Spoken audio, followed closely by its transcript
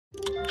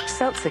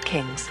Seltzer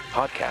Kings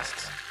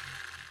podcasts.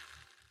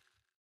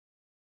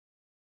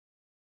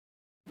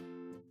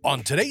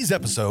 On today's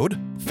episode,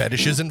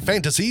 fetishes and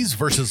fantasies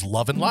versus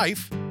love and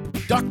life,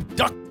 duck,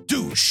 duck,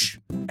 douche,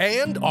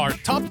 and our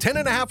top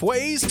 10.5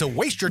 ways to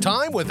waste your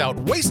time without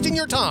wasting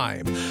your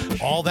time.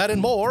 All that and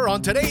more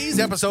on today's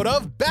episode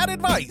of Bad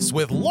Advice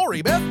with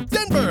Lori Beth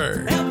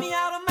Denberg. Help me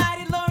out,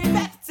 almighty Lori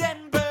Beth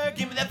Denberg.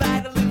 Give me the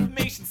vital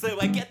information so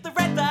I get the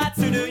red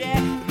thoughts to do,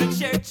 yeah. The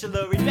church of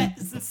Lori Beth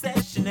is in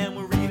session and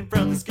we're reading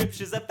from the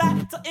scriptures of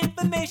vital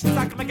information.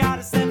 Talking my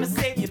goddess and my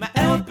savior, my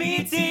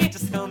LPT.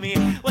 Just tell me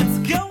what's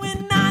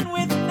going on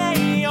with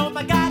me. Oh,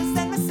 my goddess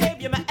and my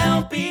savior, my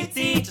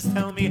LPT. Just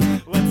tell me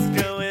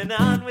what's going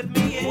on with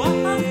me. The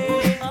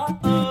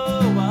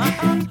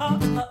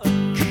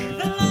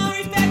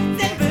Lori Beth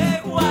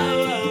Denberg.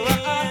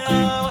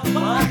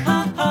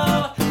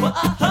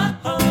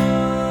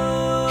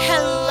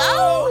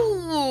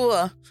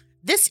 Hello!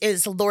 This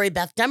is Lori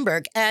Beth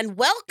Denberg, and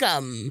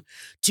welcome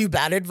to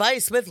Bad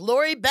Advice with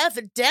Lori Beth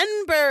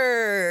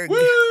Denberg.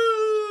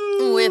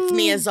 Woo! With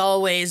me, as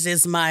always,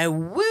 is my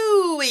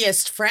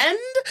wooiest friend,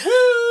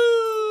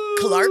 Woo!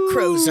 Clark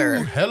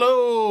Crozer.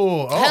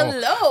 Hello.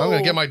 Hello. I'm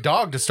going to get my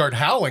dog to start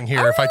howling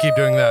here if I keep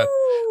doing that.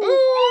 Ooh.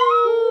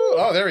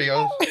 Oh, there he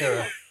goes.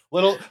 Here.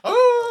 Little.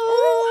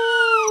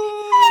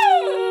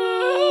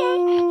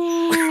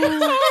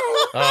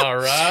 All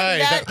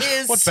right.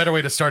 What better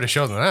way to start a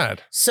show than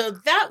that? So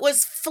that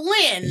was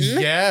Flynn.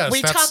 Yes.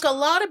 We talk a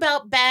lot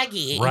about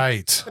Baggy.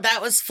 Right. But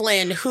that was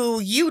Flynn, who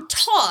you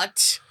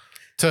taught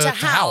To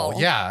howl.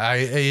 Yeah.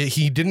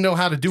 He didn't know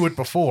how to do it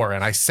before.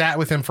 And I sat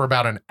with him for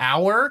about an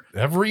hour.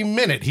 Every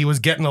minute he was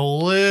getting a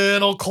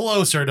little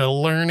closer to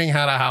learning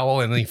how to howl.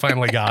 And he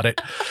finally got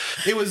it.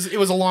 It was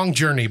a long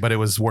journey, but it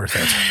was worth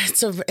it.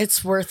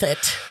 It's worth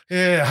it.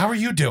 Yeah. How are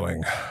you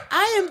doing?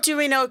 I am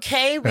doing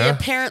okay. We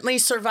apparently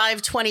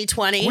survived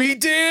 2020. We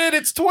did.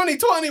 It's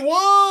 2021.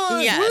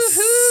 Yes.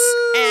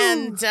 Woohoo!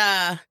 And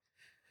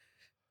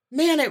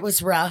man, it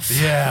was rough.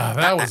 Yeah,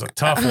 that was a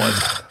tough one.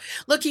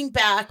 Looking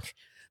back,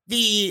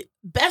 the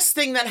best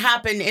thing that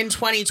happened in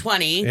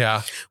 2020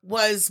 Yeah.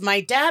 was my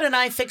dad and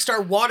I fixed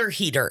our water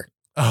heater.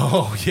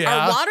 Oh,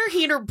 yeah. Our water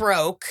heater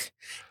broke,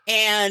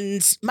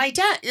 and my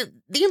dad,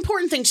 the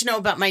important thing to know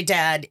about my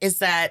dad is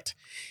that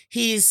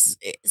he's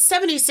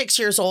 76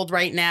 years old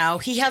right now.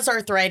 He has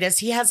arthritis.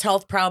 He has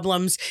health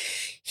problems.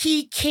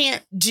 He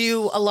can't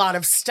do a lot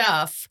of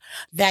stuff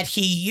that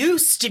he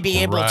used to be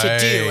able to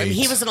do. And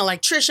he was an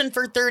electrician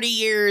for 30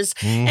 years.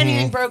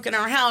 Anything broke in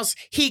our house,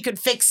 he could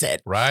fix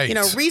it. Right. You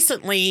know,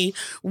 recently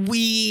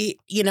we,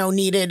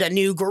 needed a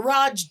new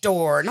garage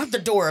door. Not the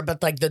door,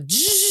 but like the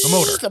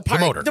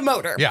motor. The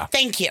motor. Yeah.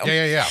 Thank you.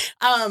 Yeah.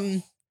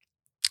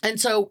 And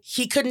so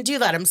he couldn't do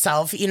that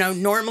himself.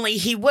 Normally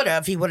he would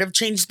have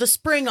changed the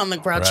spring on the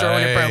garage door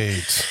when it broke.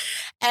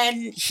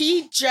 And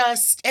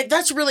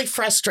that's really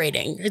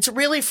frustrating. It's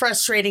really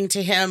frustrating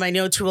to him. I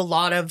know to a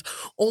lot of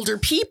older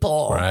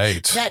people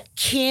that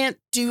can't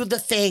do the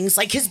things.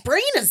 Like his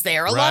brain is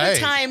there. A lot of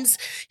times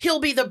he'll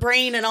be the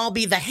brain and I'll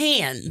be the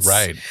hands.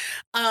 Right.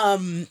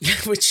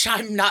 Which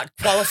I'm not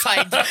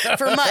qualified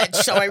for much.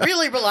 So I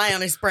really rely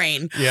on his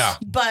brain. Yeah.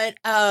 But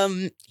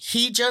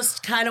he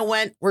just kind of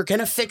went, we're going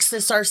to fix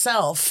this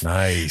ourselves.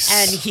 Nice.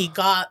 And he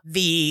got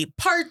the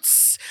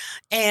parts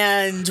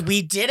and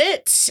we did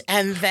it.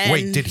 And then.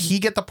 Wait, did he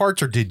get the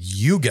parts or did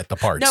you get the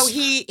parts? No,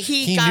 he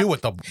knew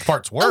what the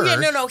parts were. Oh, yeah,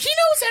 no. He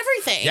knows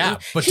everything. Yeah.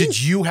 But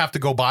did you have to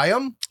go buy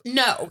them?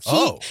 No.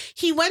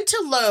 He went to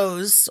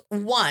Lowe's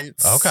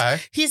once.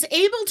 Okay. He's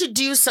able to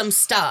do some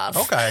stuff.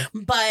 Okay.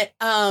 But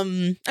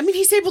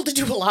he's able to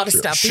do a lot of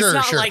stuff. Sure, he's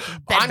not like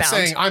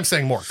bedbound. I'm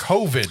saying more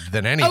COVID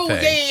than anything. Oh,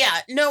 yeah.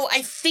 No,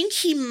 I think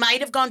he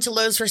might have gone to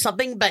Lowe's for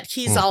something, but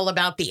he's all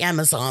about the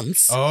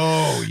Amazons.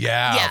 Oh,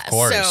 yeah, of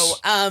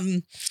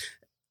course.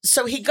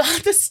 So he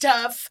got the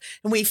stuff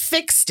and we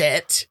fixed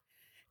it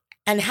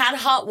and had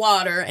hot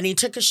water and he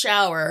took a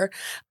shower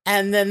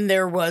and then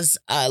there was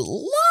a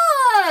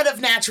lot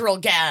of natural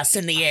gas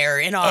in the air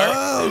in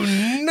our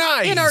in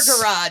our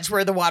garage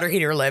where the water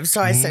heater lives.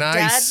 So I said,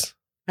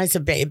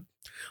 Dad, babe,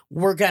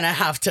 we're going to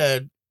have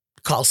to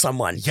call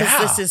someone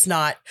because this is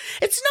not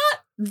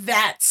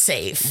that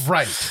safe.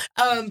 Right.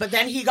 But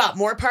then he got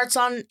more parts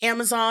on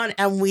Amazon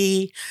and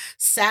we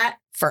sat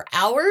for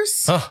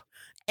hours.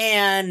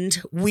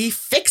 And we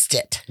fixed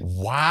it.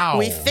 Wow.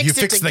 We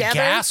fixed the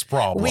gas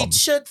problem. We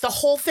took the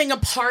whole thing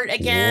apart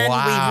again.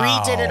 Wow. We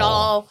redid it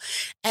all.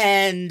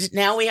 And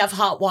now we have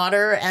hot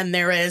water and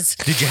there is...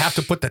 Did you have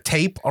to put the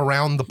tape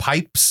around the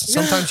pipes?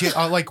 Sometimes you,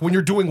 like when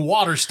you're doing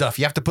water stuff,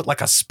 you have to put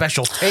like a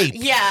special tape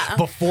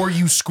before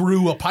you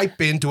screw a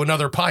pipe into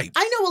another pipe.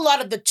 I know a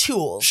lot of the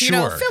tools.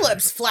 Sure.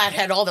 Phillips,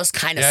 flathead, all this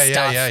kind of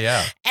stuff.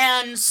 Yeah.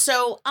 And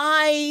so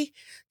I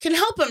can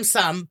help him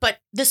some. But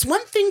this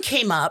one thing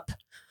came up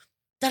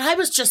that I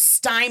was just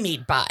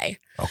stymied by.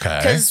 Okay.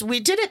 Because we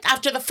did it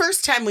after the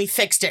first time we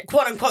fixed it,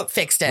 quote unquote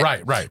fixed it.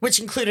 Right. Which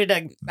included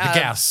a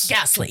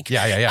gas leak.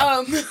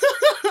 Yeah.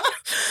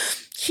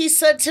 He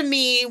said to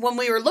me when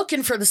we were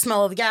looking for the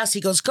smell of the gas, he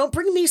goes, go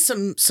bring me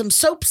some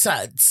soap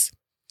suds.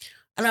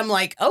 And I'm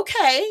like,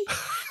 okay.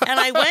 And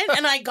I went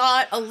and I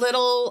got a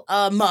little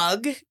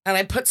mug and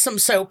I put some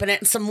soap in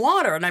it and some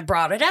water and I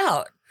brought it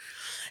out.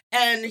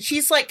 And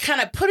he's like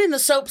kind of putting the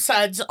soap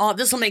suds on,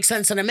 this will make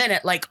sense in a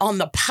minute, like on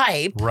the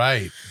pipe.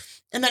 Right.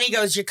 And then he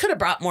goes, you could have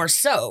brought more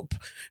soap.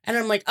 And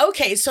I'm like,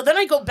 okay. So then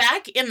I go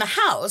back in the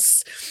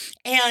house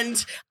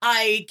and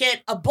I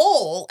get a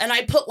bowl and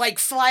I put like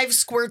 5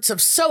 squirts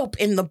of soap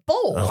in the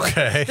bowl.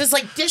 Okay. There's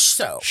like dish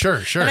soap.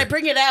 Sure. And I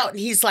bring it out and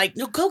he's like,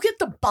 no, go get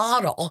the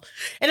bottle.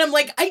 And I'm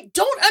like, I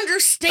don't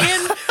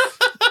understand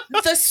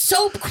the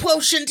soap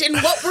quotient in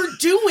what we're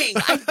doing.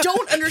 I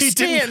don't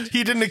understand.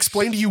 He didn't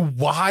explain to you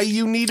why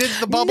you needed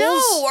the bubbles?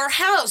 No, or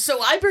how.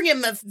 So I bring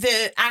him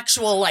the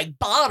actual like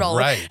bottle.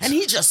 Right. And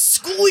he just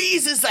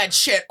squeezes that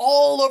shit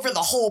all over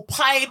the whole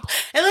pipe.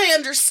 And I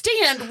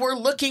understand we're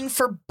looking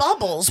for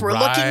bubbles. We're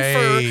looking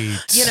for,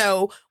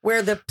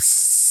 where the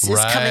pss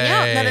is coming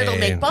out and then it'll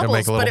make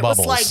bubbles. But it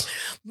was like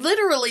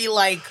literally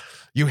like.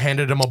 You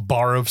handed him a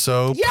bar of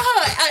soap? Yeah,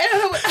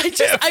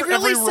 I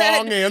really said,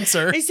 wrong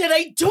answer. I said,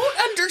 I don't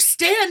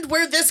understand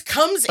where this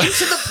comes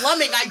into the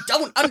plumbing. I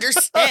don't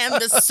understand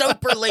the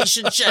soap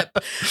relationship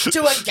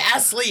to a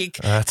gas leak.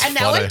 That's and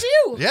now funny. I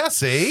do. Yeah,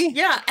 see?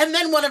 Yeah, and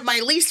then one of my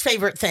least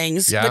favorite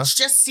things, which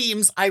just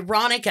seems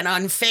ironic and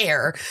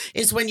unfair,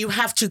 is when you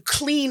have to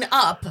clean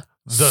up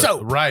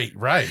soap. Right.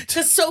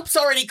 Because soap's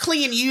already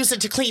clean. You use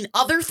it to clean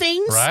other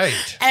things. Right.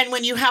 And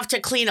when you have to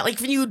clean it,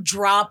 like when you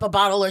drop a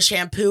bottle of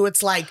shampoo,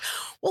 it's like,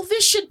 well,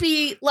 this should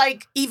be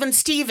like even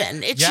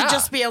Steven. It should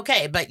just be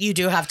okay. But you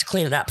do have to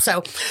clean it up.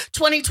 So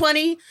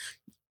 2020,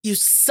 you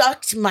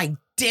sucked my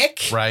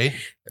dick. Right.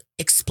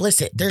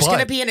 Explicit. There's going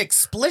to be an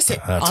explicit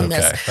on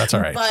this. That's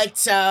all right. But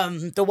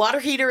the water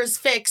heater is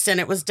fixed and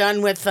it was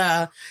done with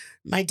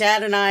my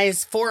dad and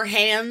I's 4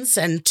 hands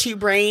and 2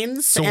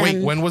 brains. So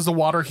wait, when was the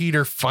water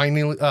heater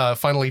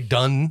finally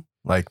done?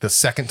 Like the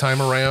second time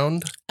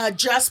around?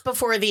 Just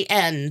before the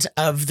end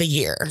of the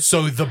year.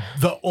 So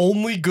the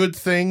only good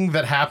thing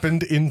that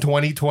happened in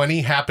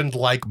 2020 happened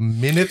like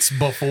minutes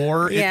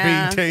before it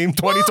being tamed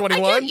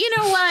 2021? Well, you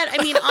know what? I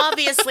mean,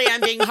 obviously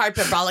I'm being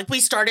hyperbolic. We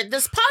started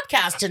this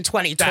podcast in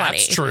 2020.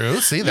 That's true.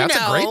 See, that's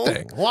a great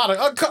thing.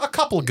 A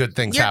couple of good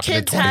things happened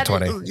in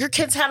 2020. Your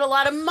kids had a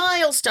lot of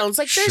milestones.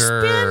 Like there's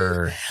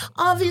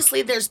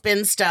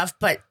been stuff,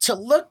 but to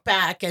look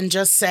back and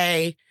just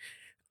say,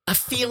 a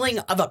feeling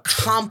of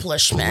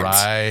accomplishment,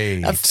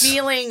 right? A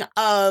feeling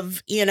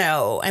of,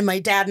 and my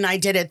dad and I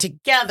did it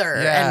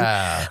together.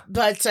 Yeah.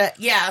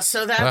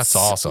 So that's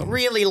awesome.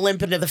 Really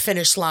limping to the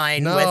finish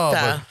line.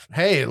 But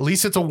hey, at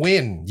least it's a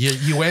win.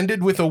 You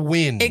ended with a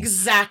win.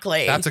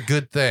 Exactly. That's a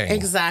good thing.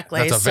 Exactly.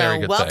 That's a very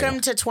good welcome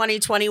thing. to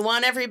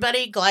 2021,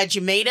 everybody. Glad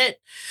you made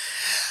it.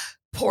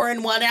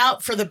 Pouring one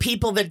out for the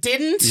people that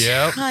didn't.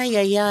 Yep.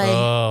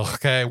 Oh,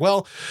 okay.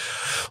 Well,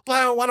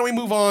 why don't we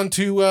move on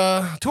to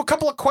a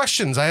couple of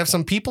questions? I have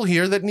some people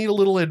here that need a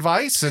little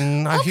advice,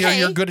 and I hear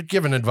you're good at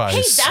giving advice.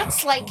 Hey,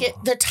 that's like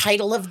the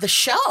title of the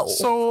show.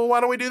 So why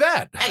don't we do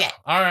that? Okay.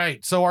 All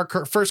right. So our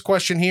first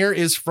question here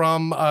is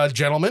from a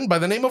gentleman by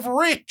the name of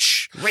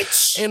Rich.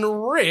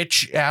 And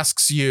Rich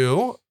asks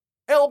you,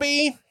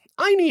 LB,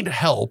 I need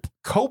help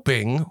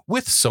coping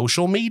with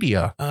social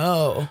media.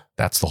 Oh.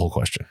 That's the whole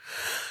question.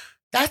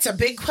 That's a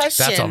big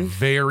question. That's a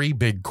very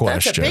big question.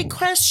 That's a big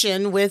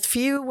question with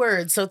few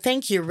words. So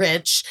thank you,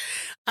 Rich.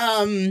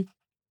 We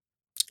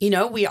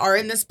are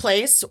in this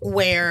place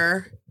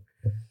where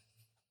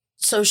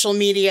social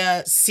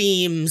media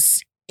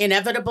seems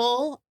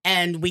inevitable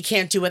and we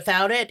can't do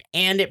without it.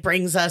 And it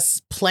brings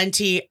us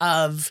plenty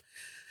of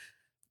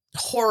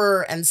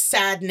horror and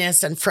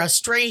sadness and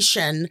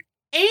frustration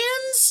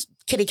and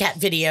kitty cat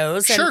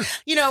videos. Sure. And,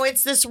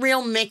 it's this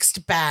real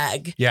mixed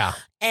bag. Yeah.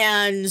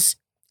 And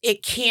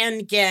it can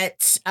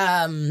get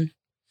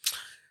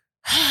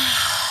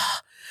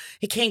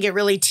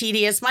really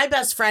tedious. My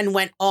best friend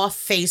went off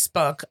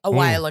Facebook a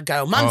while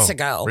ago, months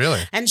ago. Really?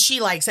 And she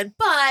likes it,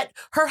 but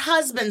her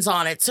husband's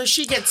on it, so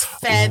she gets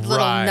fed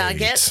little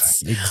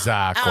nuggets.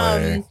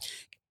 Exactly.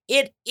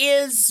 It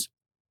is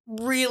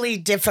really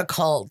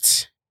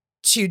difficult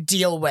to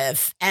deal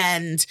with,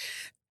 and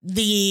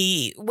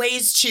the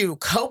ways to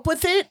cope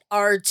with it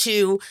are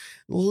to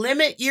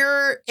limit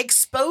your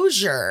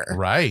exposure.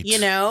 Right.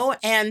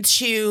 And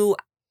to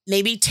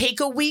maybe take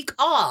a week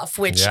off,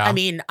 which, I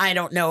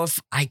don't know if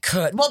I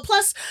could. Well,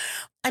 plus,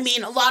 a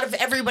lot of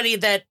everybody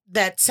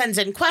that sends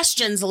in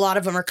questions, a lot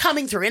of them are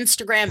coming through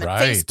Instagram and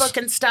Facebook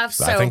and stuff.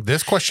 So I think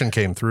this question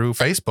came through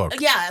Facebook.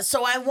 Yeah.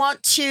 So I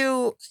want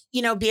to,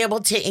 be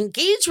able to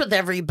engage with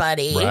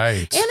everybody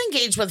and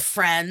engage with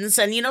friends.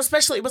 And,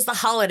 especially it was the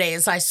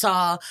holidays. I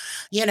saw,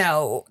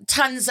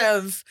 tons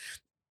of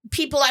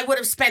people I would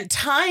have spent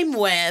time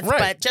with,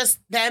 but just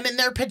them in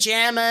their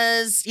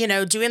pajamas,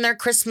 doing their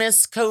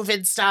Christmas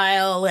COVID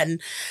style. And,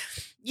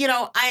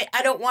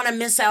 I don't want to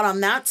miss out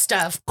on that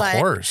stuff, but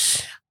of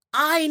course.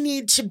 I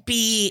need to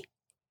be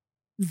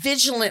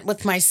vigilant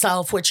with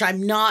myself, which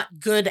I'm not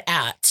good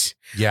at.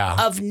 Yeah.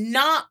 Of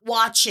not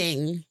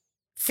watching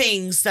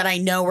things that I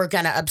know are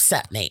going to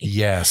upset me.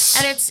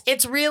 Yes. And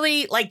it's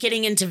really like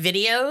getting into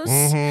videos.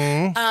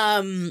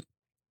 Mm-hmm.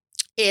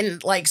 in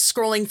like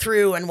scrolling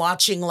through and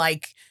watching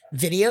like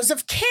videos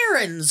of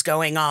Karens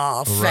going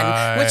off,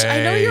 and which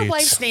I know your Right.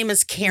 wife's name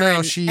is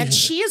Karen, No, and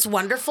she is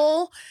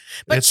wonderful,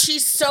 but It's-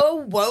 she's so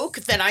woke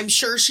that I'm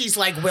sure she's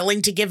like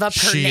willing to give up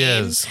her She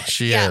name. is.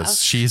 She Yeah.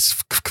 is. She's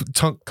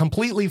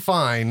completely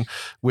fine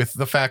with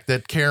the fact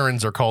that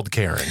Karens are called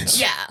Karens.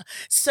 Yeah.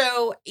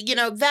 So, you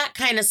know, that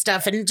kind of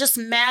stuff and just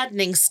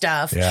maddening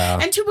stuff. Yeah.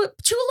 And to a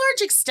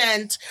large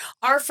extent,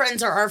 our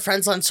friends are our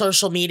friends on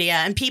social media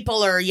and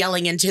people are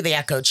yelling into the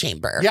echo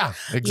chamber. Yeah,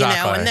 exactly. You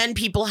know, and then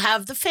people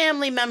have the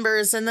family members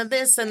and the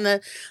this and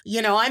the,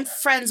 you know, I'm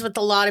friends with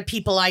a lot of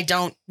people I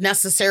don't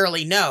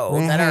necessarily know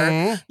that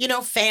are, you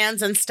know,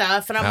 fans and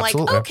stuff. And I'm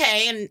Absolutely. like,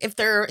 okay. And if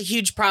they're a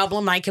huge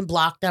problem, I can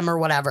block them or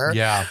whatever.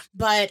 Yeah.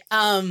 But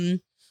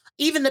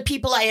even the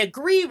people I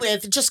agree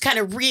with just kind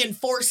of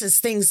reinforces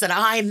things that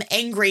I'm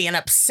angry and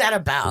upset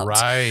about.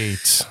 Right.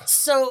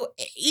 So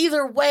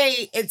either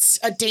way, it's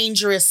a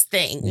dangerous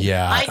thing.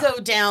 Yeah. I go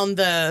down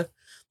the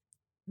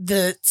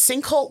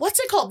sinkhole. What's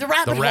it called? The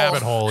rabbit The hole.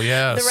 rabbit hole,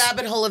 yes. The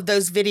rabbit hole of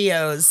those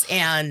videos,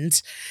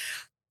 and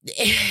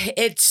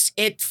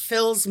it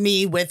fills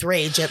me with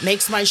rage. It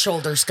makes my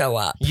shoulders go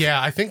up.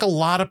 Yeah, I think a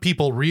lot of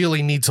people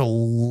really need to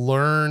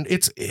learn.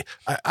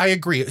 I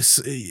agree.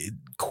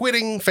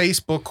 Quitting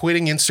Facebook,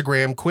 quitting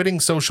Instagram, quitting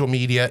social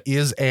media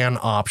is an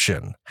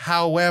option.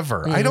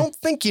 However, I don't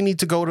think you need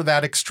to go to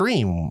that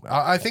extreme.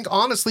 I think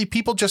honestly,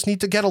 people just need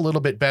to get a little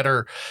bit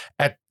better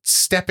at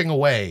stepping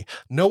away,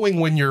 knowing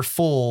when you're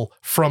full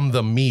from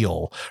the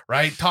meal,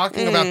 right?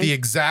 Talking about the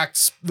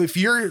exact, if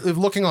you're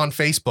looking on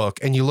Facebook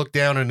and you look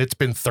down and it's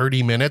been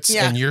 30 minutes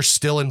and you're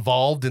still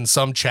involved in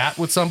some chat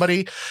with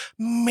somebody,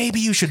 maybe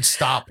you should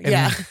stop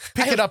and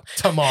pick it up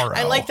tomorrow.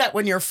 I like that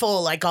when you're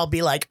full, like I'll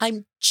be like,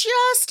 I'm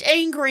just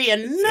angry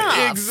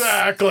enough.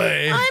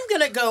 Exactly. I'm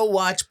going to go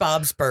watch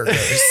Bob's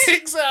Burgers.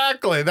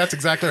 Exactly. That's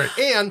exactly right.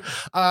 And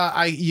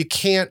you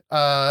can't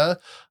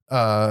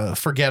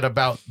forget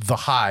about the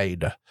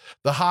hide.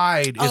 The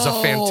hide is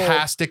a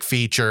fantastic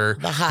feature.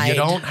 The hide. You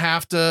don't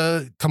have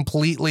to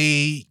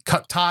completely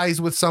cut ties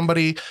with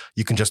somebody.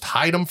 You can just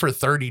hide them for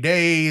 30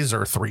 days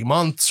or 3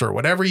 months or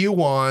whatever you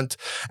want.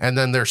 And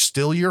then they're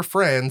still your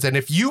friends. And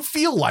if you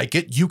feel like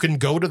it, you can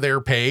go to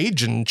their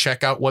page and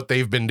check out what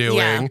they've been doing.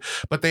 Yeah.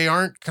 But they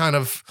aren't kind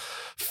of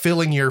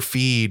filling your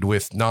feed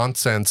with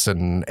nonsense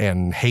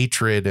and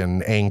hatred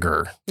and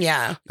anger.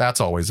 Yeah. That's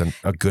always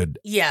a good.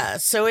 Yeah.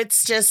 So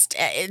it's just,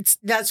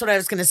 that's what I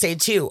was going to say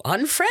too.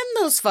 Unfriend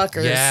those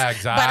fuckers. Yeah,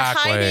 exactly. But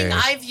hiding,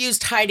 I've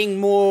used hiding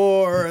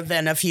more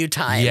than a few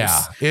times.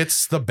 Yeah,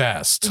 it's the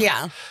best.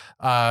 Yeah.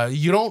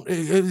 You don't,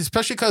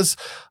 especially because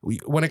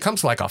when it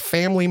comes to like a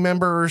family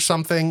member or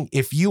something,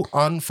 if you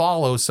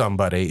unfollow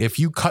somebody, if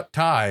you cut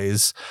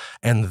ties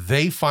and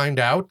they find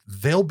out,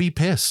 they'll be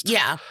pissed.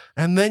 Yeah.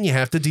 And then you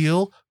have to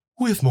deal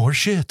with more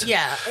shit.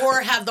 Yeah.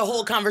 Or have the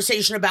whole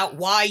conversation about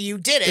why you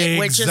did it,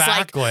 which is like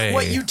Exactly.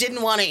 what you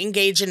didn't want to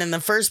engage in the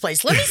first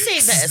place. Let me say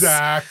this.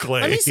 Exactly.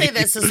 Let me say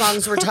this as long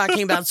as we're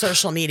talking about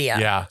social media.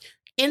 Yeah.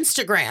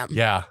 Instagram.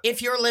 Yeah.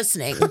 If you're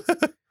listening,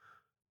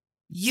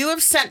 you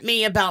have sent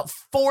me about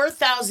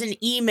 4,000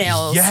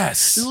 emails.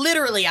 Yes.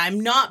 Literally,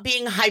 I'm not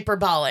being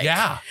hyperbolic.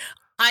 Yeah.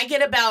 I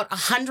get about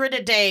 100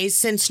 a day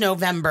since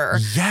November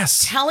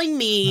Yes. telling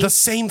me The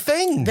same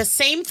thing. the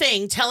same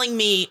thing, telling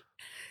me,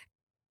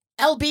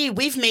 LB,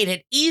 we've made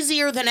it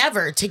easier than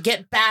ever to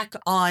get back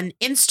on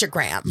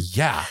Instagram.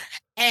 Yeah.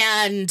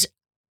 And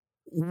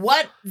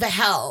what the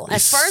hell?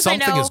 As far as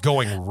Something I know, is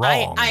going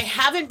wrong. I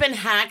haven't been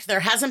hacked. There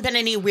hasn't been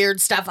any weird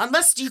stuff,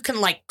 unless you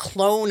can like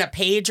clone a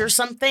page or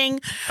something.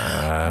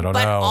 I don't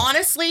But know.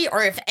 honestly,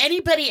 or if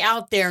anybody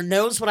out there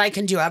knows what I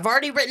can do, I've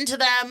already written to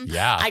them.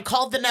 Yeah. I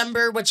called the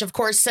number, which of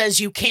course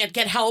says you can't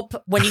get help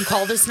when you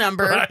call this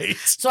number. Right.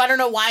 So I don't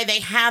know why they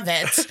have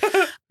it.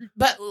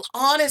 But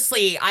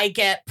honestly, I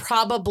get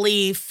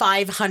probably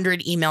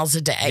 500 emails a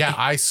day. Yeah,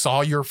 I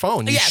saw your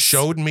phone. You Yes.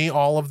 showed me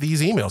all of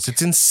these emails.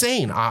 It's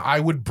insane. I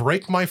would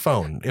break my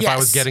phone if I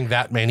was Yes. getting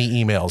that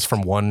many emails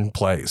from one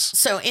place.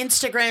 So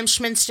Instagram,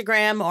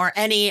 Schminstagram, or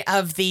any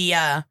of the,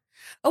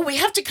 we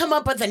have to come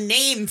up with a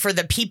name for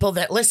the people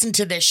that listen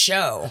to this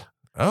show.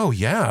 Oh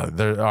yeah,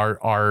 there are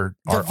our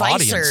The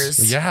audience.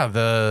 Vicers. Yeah,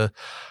 the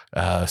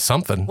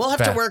something. We'll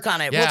have to work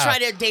on it. Yeah. We'll try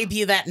to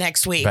debut that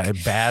next week.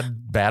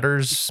 Bad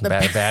batters, The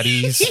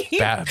baddies,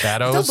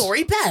 baddos. The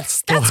Lori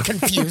Beths. That's the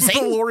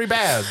confusing. Lori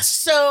Bads.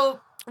 So,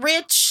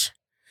 Rich,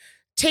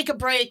 take a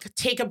break,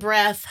 take a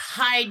breath,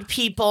 hide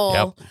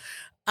people. Yep.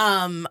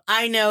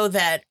 I know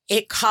that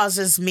it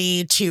causes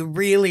me to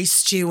really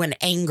stew in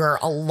anger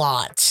a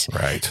lot.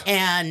 Right.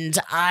 And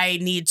I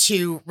need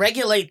to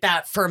regulate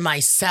that for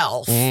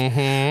myself.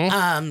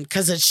 Mm-hmm.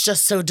 Because it's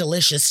just so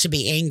delicious to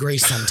be angry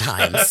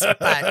sometimes.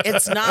 But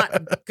it's not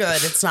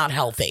good. It's not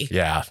healthy.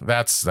 Yeah,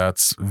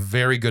 that's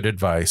very good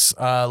advice.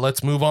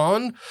 Let's move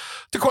on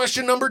to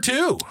question number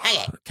 2.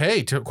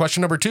 Okay,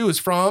 question number 2 is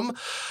from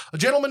a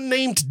gentleman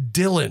named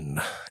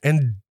Dylan.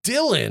 And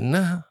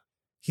Dylan,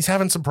 he's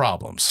having some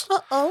problems.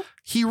 Uh-oh.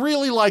 He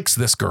really likes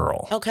this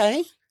girl,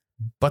 Okay.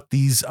 but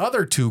these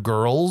other 2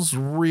 girls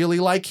really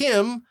like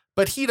him,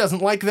 but he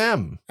doesn't like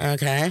them.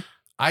 Okay.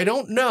 I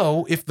don't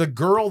know if the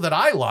girl that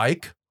I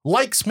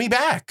likes me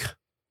back.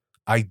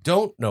 I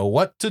don't know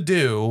what to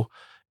do.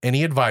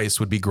 Any advice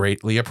would be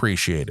greatly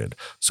appreciated.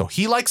 So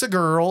he likes a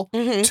girl,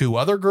 Mhm. 2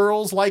 other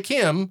girls like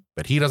him,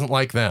 but he doesn't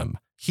like them.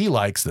 He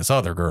likes this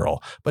other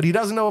girl, but he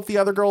doesn't know if the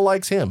other girl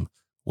likes him.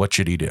 What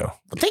should he do?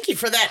 Well, thank you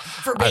for that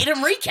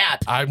verbatim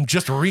recap. I'm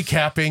just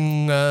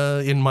recapping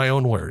in my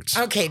own words.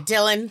 Okay,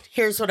 Dylan,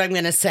 here's what I'm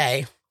going to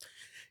say.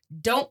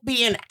 Don't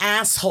be an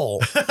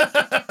asshole.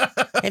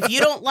 If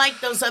you don't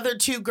like those other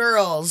 2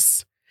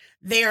 girls,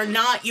 they are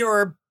not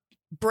your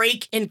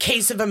break in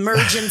case of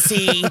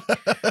emergency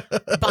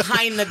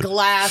behind the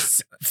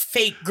glass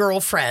fake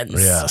girlfriends.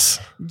 Yes.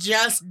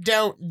 Just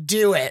don't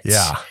do it.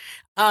 Yeah.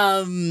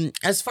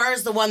 As far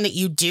as the one that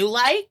you do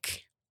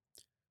like,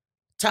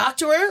 talk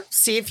to her,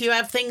 see if you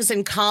have things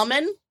in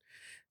common.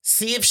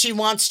 See if she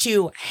wants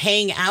to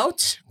hang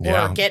out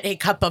or get a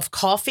cup of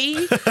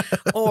coffee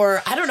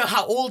or I don't know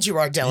how old you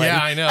are, Dylan. Yeah,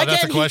 I know. Again,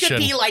 That's a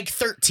question. he could be like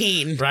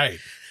 13. Right.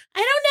 I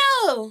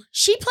don't know.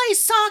 She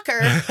plays soccer,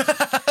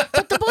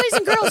 but the boys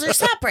and girls are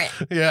separate.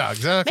 Yeah,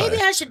 exactly.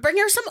 Maybe I should bring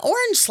her some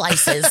orange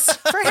slices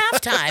for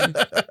halftime.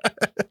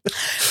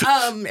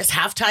 Is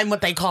halftime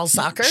what they call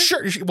soccer?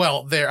 Sure.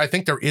 Well, I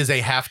think there is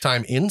a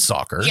halftime in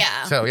soccer.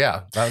 Yeah. So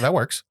yeah, that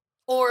works.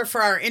 Or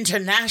for our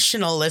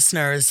international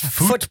listeners,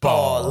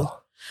 football.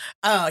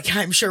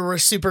 I'm sure we're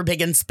super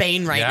big in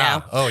Spain right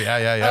now. Oh,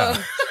 yeah.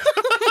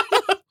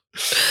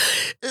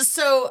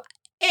 So,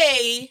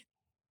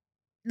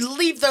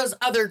 leave those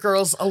other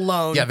girls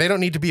alone. Yeah, they don't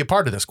need to be a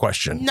part of this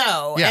question.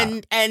 No, Yeah.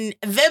 and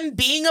them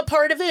being a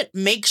part of it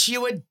makes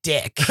you a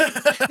dick.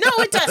 No,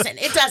 it doesn't.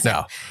 It doesn't.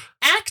 No.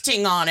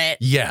 Acting on it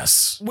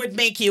Yes. would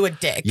make you a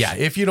dick. Yeah,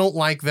 if you don't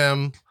like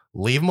them,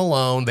 leave them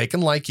alone. They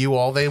can like you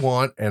all they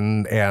want,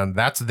 and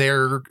that's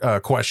their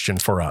question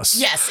for us.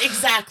 Yes,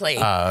 exactly.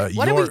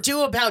 What do we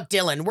do about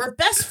Dylan? We're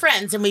best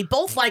friends, and we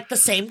both like the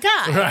same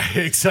guy. Right,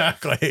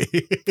 exactly.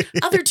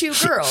 Other 2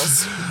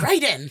 girls,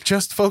 right in.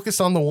 Just focus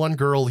on the one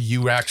girl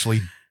you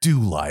actually do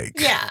like.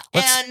 Yeah,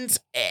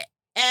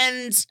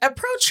 and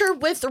approach her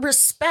with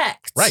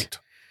respect. Right.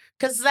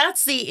 Because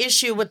that's the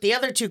issue with the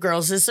other 2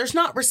 girls is there's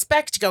not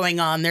respect going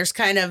on. There's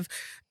kind of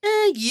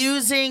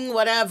using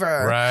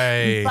whatever.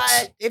 Right.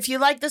 But if you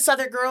like this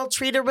other girl,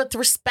 treat her with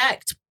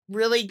respect.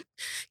 Really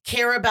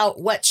care about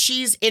what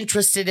she's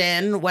interested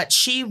in, what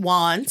she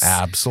wants.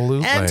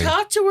 Absolutely. And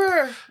talk to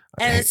her.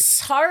 And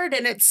it's hard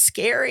and it's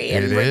scary.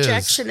 And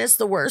rejection is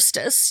the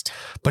worstest.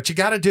 But you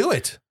got to do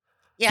it.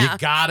 Yeah. You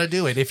gotta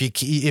do it. If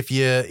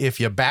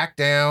you back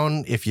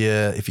down, if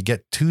you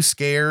get too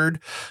scared,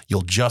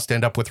 you'll just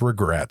end up with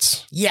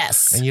regrets.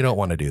 Yes. And you don't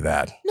want to do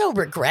that. No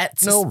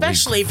regrets, No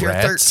especially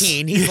regrets. if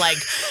you're 13. He's like,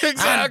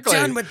 Exactly.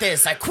 I'm done with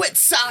this. I quit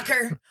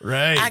soccer.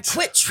 Right. I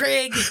quit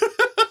trig.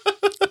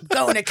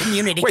 Going to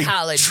community Wait,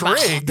 college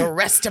trig? the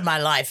rest of my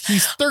life.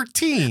 He's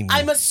 13.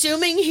 I'm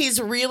assuming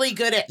he's really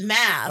good at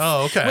math.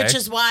 Oh, okay. Which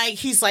is why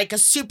he's like a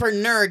super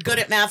nerd, good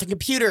at math and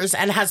computers,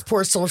 and has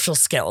poor social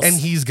skills. And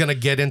he's going to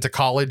get into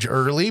college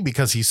early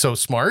because he's so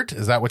smart.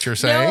 Is that what you're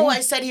saying? No,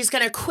 I said he's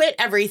going to quit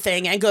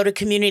everything and go to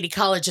community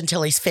college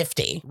until he's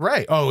 50.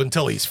 Right. Oh,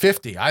 until he's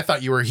 50. I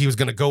thought he was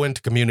going to go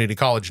into community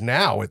college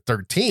now at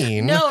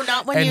 13. No,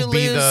 not when you and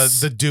be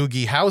lose. the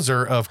Doogie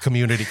Howser of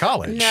community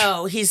college.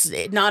 No, he's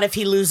not if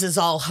he loses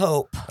all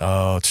hope.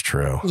 Oh, it's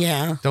true.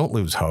 Yeah. Don't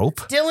lose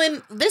hope.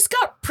 Dylan, this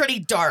got pretty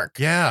dark.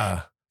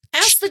 Yeah.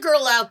 Ask the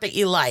girl out that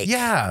you like.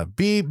 Yeah.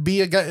 Be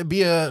a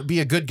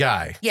good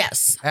guy.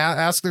 Yes.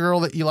 Ask the girl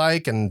that you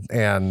like,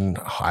 and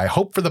I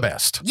hope for the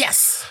best.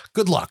 Yes.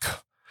 Good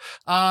luck.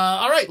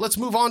 All right, let's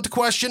move on to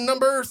question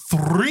number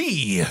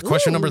 3.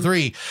 Question number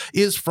 3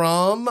 is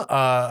from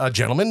a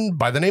gentleman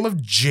by the name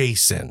of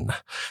Jason.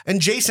 And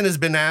Jason has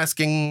been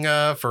asking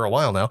for a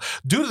while now,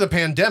 due to the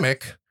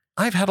pandemic,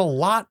 I've had a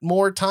lot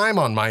more time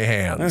on my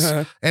hands,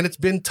 and it's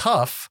been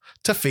tough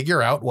to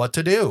figure out what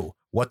to do,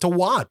 what to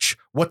watch,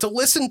 what to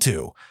listen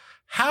to.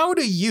 How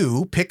do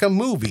you pick a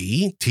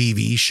movie,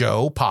 TV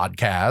show,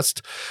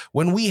 podcast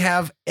when we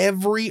have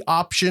every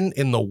option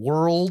in the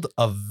world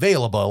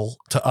available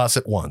to us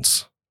at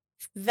once?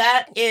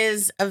 That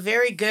is a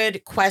very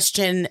good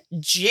question,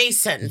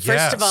 Jason. First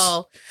Yes. of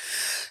all,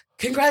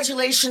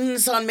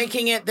 congratulations on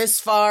making it this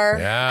far.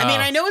 Yeah. I mean,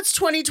 I know it's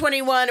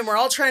 2021 and we're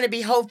all trying to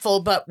be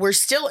hopeful, but we're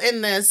still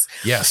in this.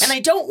 Yes. And I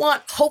don't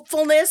want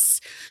hopefulness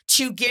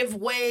to give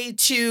way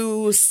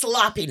to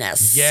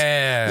sloppiness.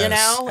 Yes. You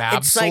know?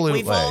 Absolutely.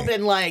 It's like we've all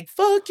been like,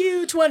 fuck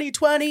you,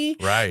 2020.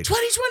 Right.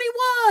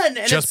 2021.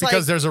 And Just it's because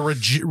like, there's a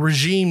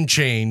regime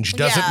change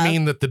doesn't Yeah.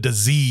 mean that the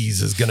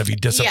disease is going to be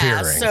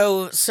disappearing.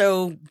 Yeah,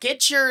 so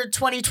get your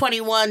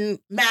 2021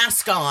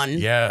 mask on.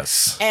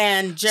 Yes.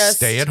 And just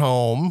stay at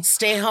home.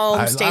 Stay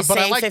home, stay but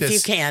I safe like if this.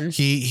 you can.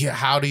 He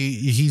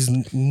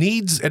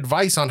needs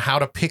advice on how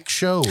to pick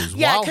shows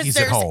Yeah, while because he's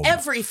at there's home.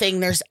 everything.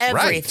 There's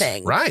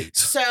everything. Right.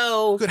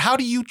 So Good. How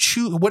do you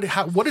choose?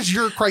 What is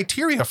your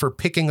criteria for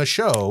picking a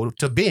show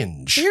to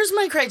binge? here's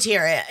my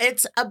criteria.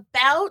 It's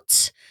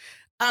about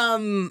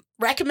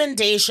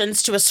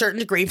recommendations to a certain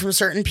degree from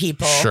certain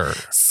people. Sure.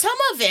 Some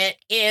of it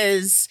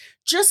is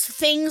just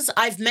things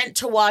I've meant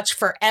to watch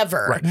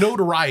forever. Right.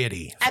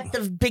 Notoriety. At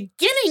the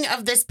beginning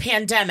of this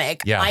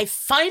pandemic, Yeah. I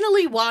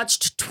finally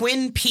watched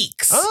Twin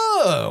Peaks.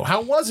 Oh,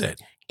 how was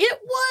it? It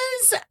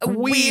was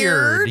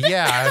weird.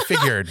 Yeah, I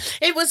figured.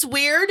 It was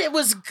weird. It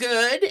was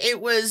good.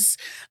 It was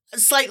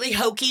slightly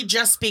hokey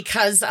just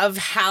because of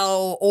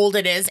how old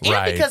it is and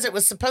Right. because it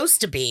was supposed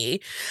to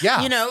be.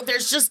 Yeah. You know,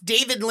 there's just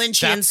David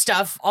Lynchian That's-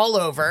 stuff all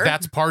over.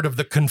 That's part of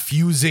the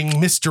confusing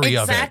mystery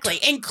Exactly,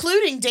 of it.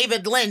 including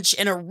David Lynch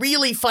in a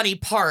really funny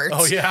part.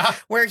 Oh, yeah?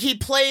 Where he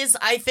plays,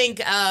 I think,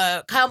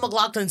 Kyle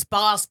MacLachlan's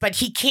boss, but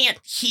he can't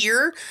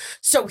hear,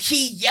 so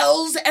he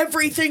yells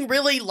everything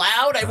really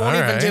loud. I won't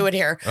All even right. do it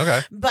here.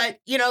 Okay. But,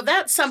 you know,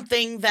 that's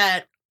something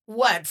that,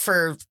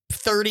 for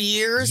 30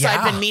 years Yeah.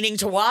 I've been meaning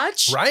to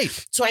watch. Right.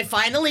 So I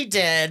finally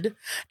did.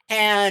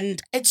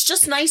 And it's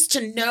just nice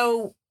to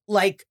know,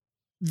 like,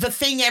 the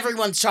thing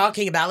everyone's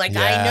talking about. Like,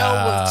 I know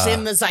what's Yeah.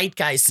 in the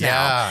zeitgeist now.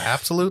 Yeah,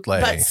 absolutely.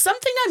 But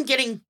something I'm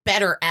getting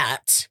better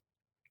at,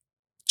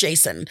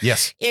 Jason,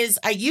 yes. is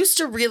I used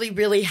to really,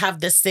 really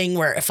have this thing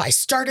where if I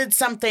started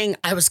something,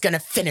 I was going to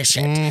finish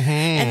it. Mhm.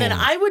 And then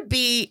I would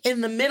be in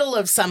the middle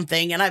of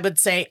something and I would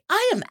say,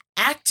 I am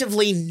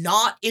actively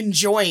not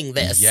enjoying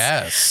this.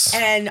 Yes.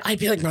 And I'd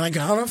be like, I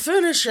gotta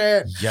finish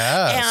it.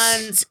 Yes.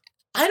 And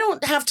I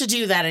don't have to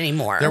do that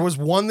anymore. There was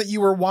one that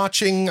you were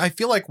watching, I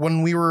feel like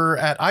when we were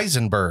at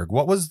Eisenberg.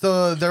 There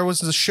was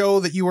the show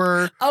that you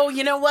were, Oh,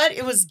 you know what?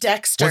 It was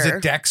Dexter. was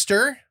it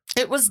Dexter?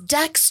 It was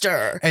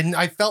Dexter. And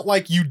I felt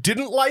like you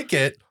didn't like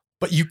it,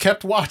 but you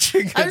kept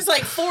watching. I was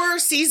like 4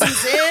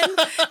 seasons in,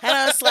 and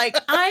I was like,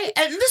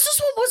 and this is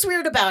what was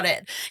weird about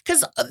it.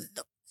 Because,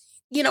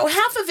 you know,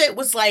 half of it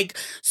was like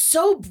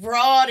so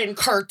broad and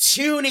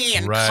cartoony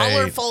and Right.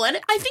 colorful. And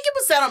I think it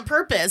was that on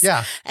purpose.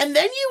 Yeah. And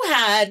then you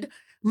had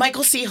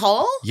Michael C.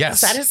 Hall. Yes.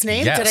 Is that his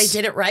name? Yes. Did I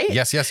did it right?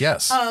 Yes.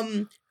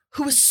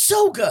 Who was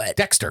so good.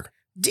 Dexter.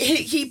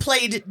 He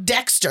played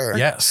Dexter.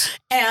 Yes.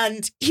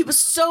 And he was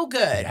so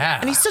good. Yeah.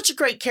 And he's such a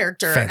great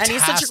character. And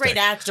he's such a great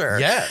Fantastic. actor.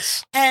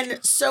 Yes.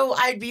 And so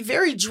I'd be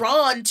very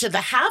drawn to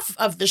the half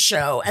of the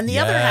show. And the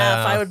other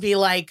half, I would be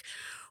like,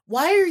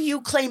 why are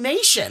you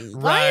claymation?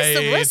 Why is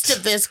the Right. rest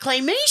of this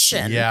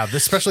claymation? Yeah,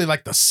 especially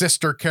like the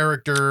sister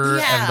character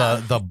Yeah.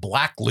 and the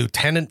black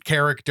lieutenant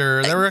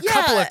character. There were a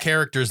couple of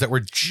characters that were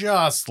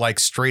just like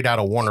straight out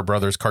of Warner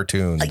Brothers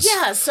cartoons.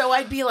 Yeah, so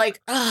I'd be like,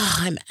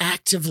 I'm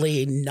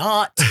actively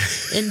not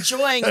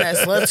enjoying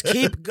this. Let's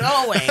keep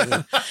going.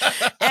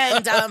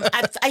 And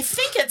I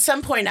think at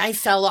some point I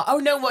fell off. Oh,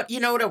 no,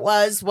 you know what it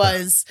was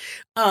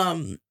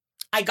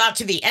I got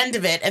to the end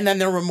of it and then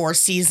there were more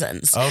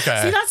seasons.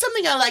 Okay. See, that's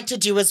something I like to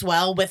do as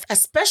well,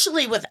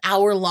 especially with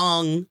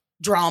hour-long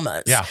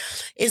dramas. Yeah.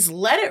 Is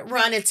let it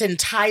run its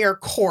entire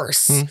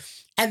course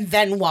and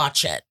then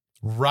watch it.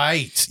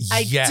 Right.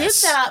 I yes.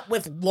 did that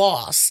with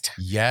Lost.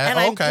 Yeah. And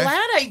I'm okay.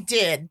 glad I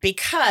did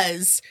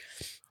because,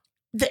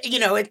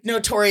 it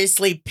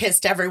notoriously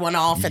pissed everyone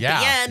off at the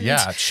end.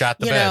 Yeah. Shot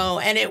the bed.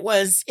 And it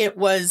was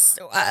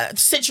a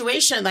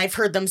situation I've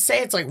heard them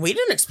say, it's like, we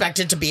didn't expect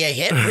it to be a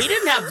hit. We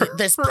didn't have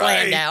this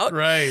planned out.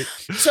 Right.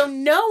 So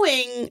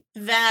knowing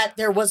that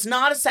there was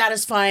not a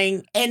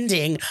satisfying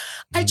ending,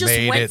 I just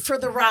Made went it- for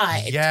the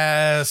ride.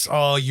 Yes.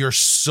 Oh, you're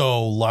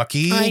so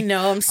lucky. I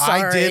know. I'm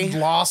sorry. I did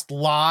Lost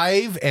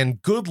live, and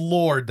good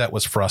Lord, that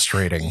was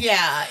frustrating.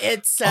 Yeah,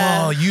 it's.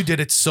 Oh, you did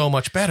it so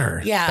much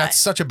better. Yeah. That's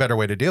such a better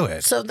way to do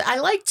it. So I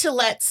like to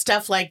let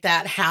stuff like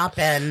that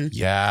happen.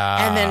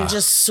 Yeah. And then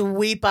just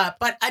sweep up.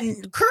 But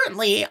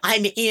currently,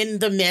 I'm in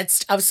the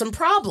midst of some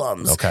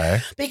problems. Okay.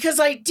 Because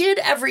I did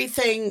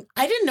everything.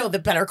 I didn't know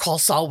that Better Call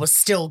Saul was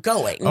still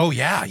going. Oh,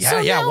 yeah. Yeah. So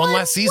yeah. now One I'm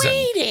last season.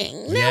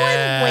 Waiting. Now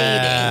I'm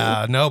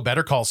waiting. No,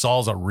 Better Call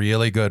Saul's a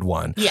really good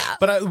one. Yeah.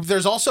 But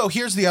there's also,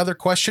 here's the other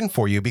question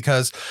for you,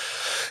 because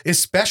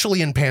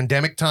especially in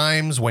pandemic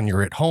times when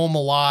you're at home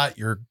a lot,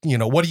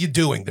 what are you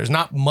doing? There's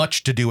not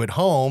much to do at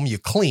home. You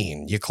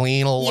clean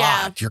a lot.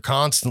 Yeah. You're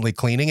constantly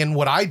cleaning. And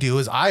what I do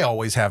is I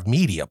always have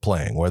media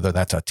playing, whether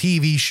that's a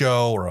TV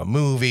show or a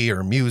movie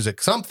or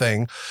music,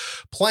 something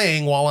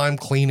playing while I'm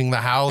cleaning the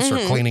house or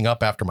cleaning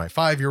up after my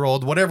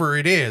 5-year-old, whatever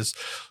it is.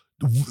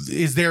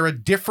 Is there a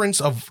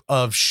difference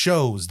of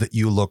shows that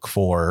you look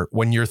for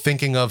when you're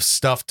thinking of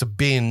stuff to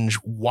binge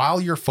while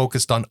you're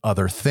focused on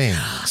other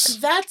things?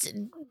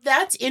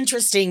 That's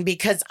interesting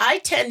because I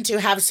tend to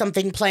have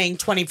something playing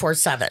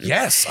 24/7.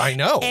 Yes, I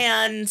know.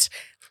 And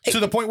to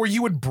the point where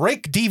you would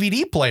break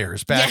DVD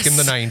players back in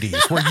the Yes.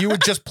 90s, where you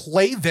would just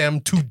play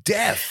them to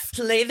death.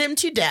 play them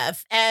to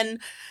death.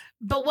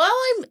 But while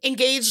I'm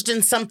engaged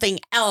in something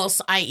else,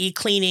 i.e.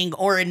 cleaning,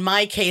 or in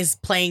my case,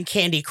 playing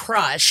Candy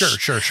Crush.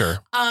 Sure.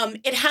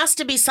 It has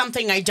to be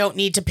something I don't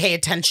need to pay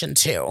attention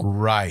to.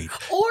 Right.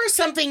 Or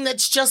something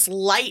that's just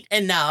light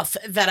enough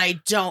that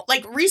I don't.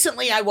 Like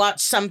recently I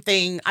watched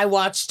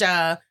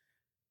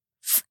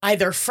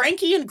either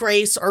Frankie and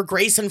Grace or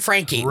Grace and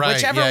Frankie, Right.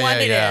 whichever yeah, one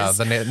yeah, it yeah. is.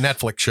 The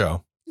Netflix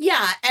show.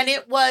 Yeah, and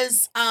it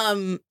was,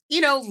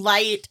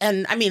 light,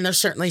 and I mean, there's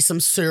certainly some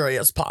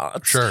serious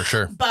parts.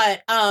 Sure.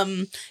 But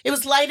it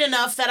was light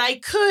enough that I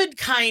could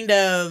kind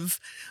of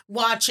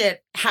watch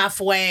it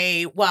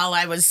halfway while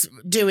I was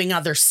doing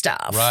other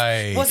stuff.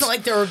 Right. It wasn't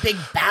like there were big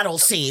battle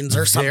scenes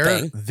or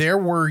something. There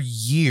were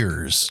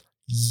years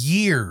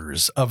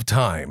of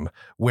time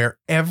where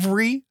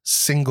every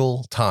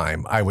single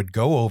time I would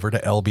go over to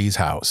LB's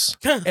house,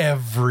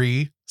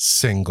 every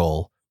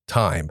single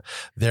time,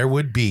 there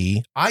would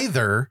be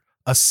either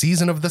a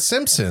season of The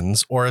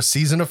Simpsons or a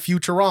season of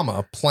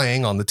Futurama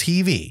playing on the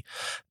TV.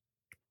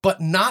 But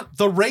not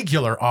the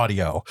regular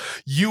audio.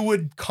 You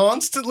would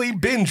constantly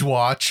binge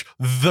watch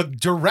the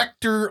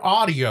director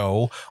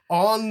audio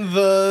on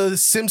the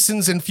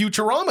Simpsons and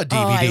Futurama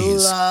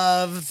DVDs.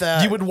 I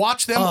love You would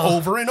watch them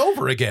over and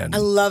over again. I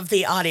love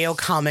the audio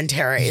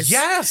commentaries.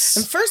 Yes.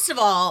 And first of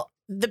all,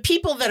 the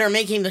people that are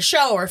making the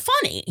show are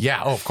funny.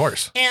 Yeah. Oh, of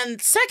course. And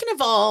second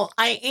of all,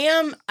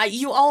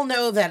 you all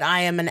know that I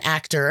am an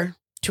actor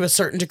to a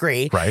certain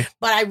degree, Right.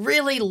 but I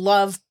really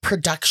love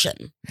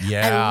production.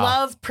 Yeah. I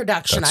love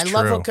production. That's I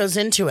love true. what goes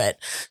into it.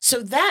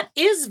 So that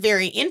is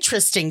very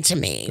interesting to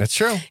me. That's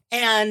true.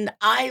 And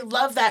I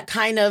love that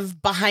kind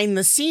of behind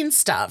the scenes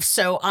stuff.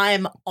 So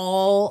I'm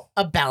all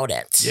about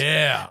it.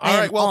 Yeah. All I'm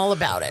right. Well, all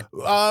about it.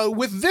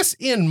 with this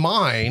in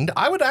mind,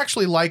 I would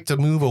actually like to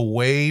move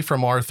away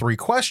from our 3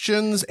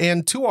 questions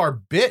and to our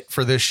bit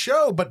for this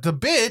show. But the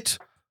bit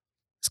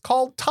is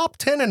called Top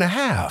 10 and a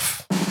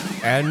Half.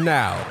 And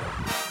now,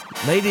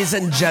 ladies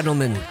and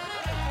gentlemen,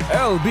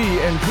 LB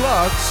and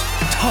Clark's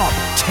Top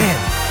 10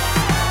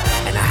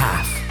 and a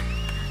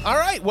Half. All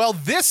right. Well,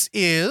 this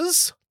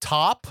is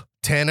Top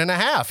 10 and a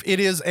Half. It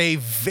is a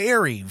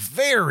very,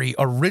 very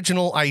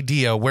original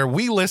idea where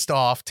we list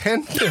off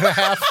 10 and a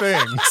half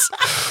things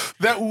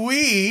that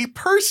we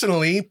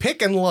personally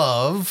pick and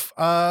love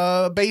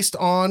based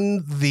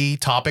on the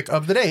topic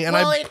of the day. And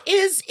Well,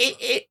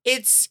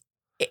 it's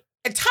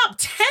a top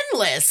 10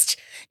 list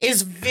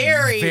is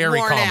very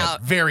worn common,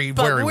 out. very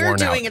But worn out. we're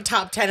doing a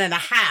top 10 and a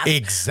half.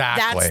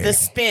 Exactly. That's the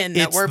spin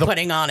that It's we're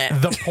putting on it.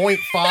 The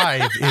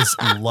 0.5 is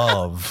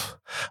love.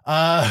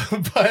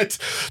 But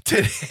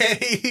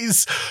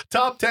today's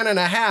top 10 and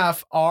a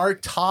half are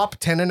top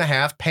 10 and a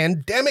half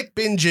pandemic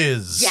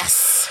binges.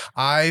 Yes.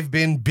 I've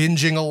been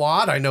binging a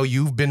lot. I know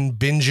you've been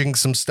binging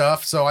some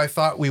stuff. So I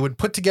thought we would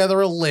put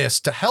together a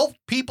list to help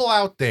people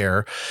out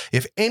there.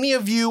 If any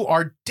of you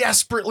are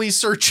desperately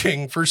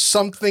searching for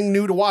something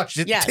new to watch,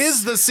 Yes.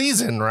 'tis the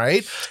season,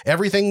 right?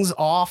 Everything's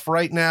off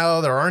right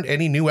now. There aren't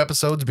any new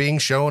episodes being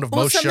shown of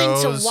most something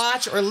shows. to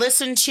watch or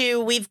listen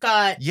to. We've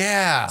got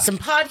Yeah. some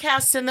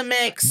podcasts in the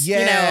mix. Yeah,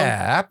 You know.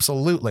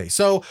 absolutely.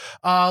 So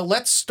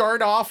let's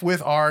start off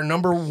with our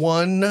number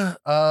one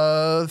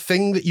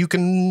thing that you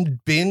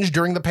can binge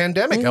during the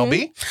pandemic,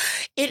 LB.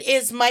 It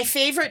is my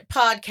favorite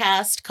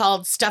podcast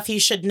called Stuff You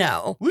Should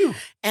Know. Woo.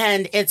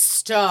 And it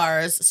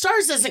stars.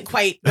 Stars isn't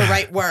quite the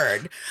right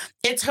word.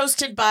 It's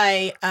hosted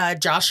by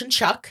Josh and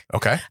Chuck.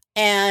 Okay.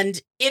 And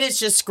it is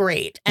just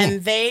great.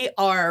 And they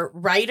are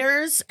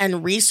writers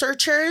and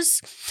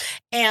researchers.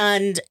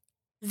 And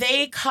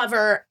they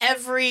cover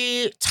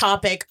every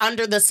topic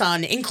under the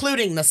sun,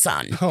 including the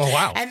sun. Oh,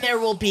 wow. And there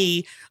will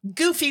be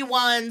goofy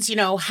ones, you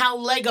know, how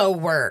Lego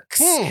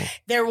works.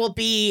 There will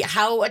be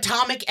how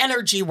atomic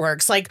energy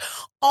works. Like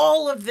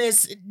all of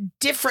this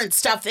different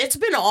stuff. It's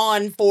been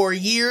on for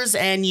years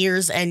and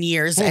years and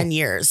years and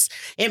years.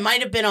 It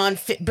might have been on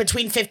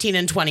between 15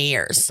 and 20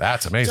 years.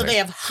 That's amazing. So they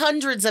have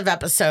hundreds of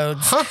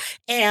episodes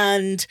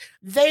and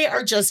they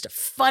are just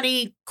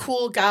funny,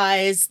 cool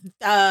guys.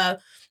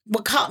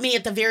 What caught me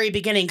at the very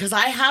beginning, because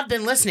I have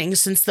been listening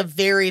since the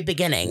very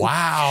beginning.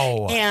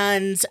 Wow.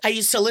 And I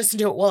used to listen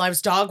to it while I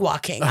was dog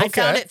walking. I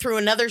found it through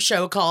another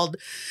show called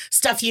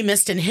Stuff You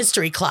Missed in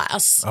History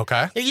Class.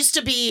 Okay. There used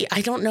to be,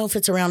 I don't know if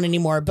it's around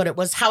anymore, but it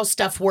was How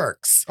Stuff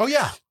Works. Oh,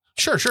 yeah.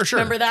 Sure.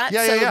 Remember that?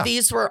 Yeah, so yeah.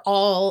 these were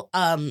all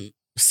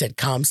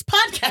sitcoms,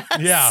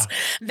 podcasts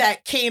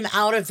that came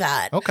out of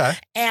that. Okay.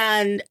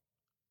 And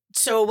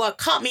so what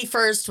caught me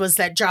first was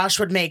that Josh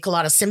would make a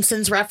lot of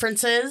Simpsons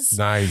references.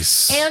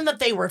 Nice. And that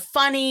they were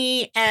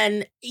funny.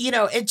 And, you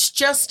know, it's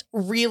just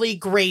really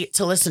great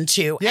to listen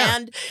to. Yeah.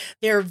 And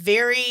they're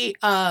very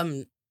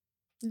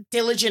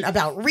diligent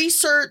about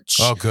research.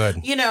 Oh,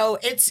 good. You know,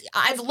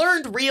 I've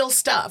learned real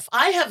stuff.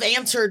 I have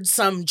answered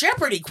some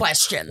Jeopardy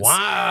questions.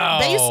 Wow.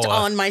 Based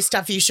on my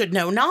Stuff You Should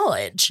Know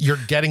knowledge. You're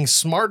getting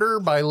smarter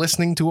by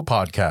listening to a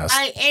podcast.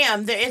 I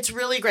am. It's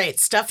really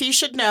great. Stuff You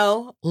Should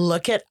Know.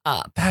 Look it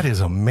up. That is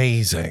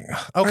amazing.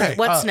 Okay. right,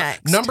 what's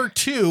next? Number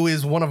 2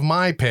 is one of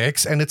my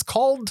picks, and it's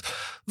called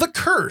The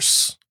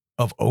Curse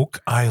of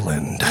Oak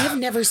Island. I've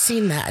never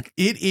seen that.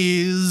 It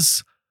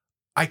is...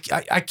 I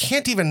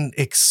can't even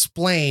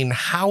explain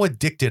how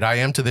addicted I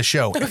am to the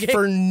show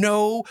for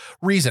no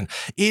reason.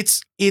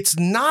 It's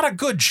not a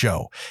good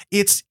show.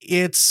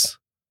 It's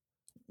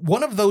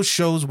one of those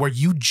shows where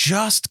you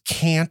just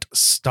can't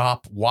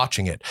stop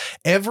watching it.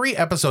 Every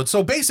episode.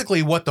 So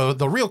basically what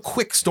the real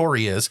quick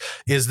story is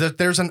that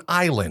there's an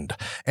island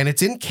and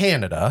it's in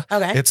Canada.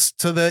 Okay. It's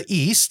to the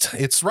east.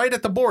 It's right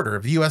at the border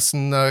of the US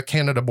and the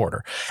Canada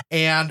border.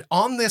 And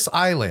on this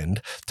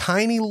island,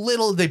 they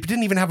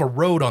didn't even have a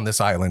road on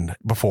this island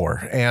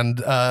before. And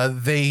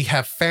they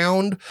have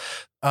found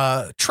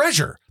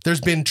treasure.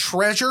 There's been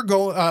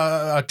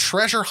a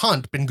treasure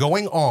hunt been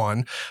going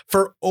on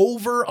for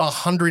over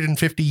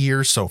 150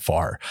 years so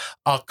far.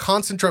 A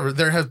constant treasure.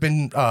 There have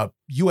been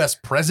U.S.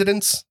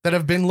 presidents that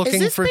have been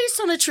looking for. Is this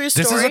based on a true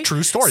story? This is a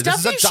true story.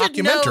 Stuff this is a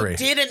documentary. You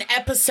should know did an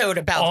episode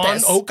about on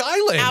this. Oak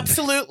Island.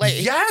 Absolutely.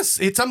 Yes,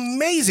 it's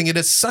amazing. It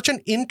is such an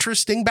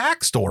interesting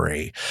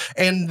backstory.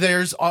 And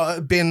there's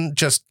been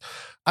just,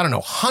 I don't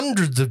know,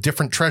 hundreds of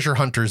different treasure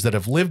hunters that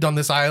have lived on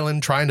this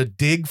island trying to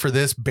dig for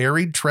this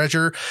buried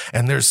treasure.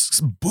 And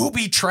there's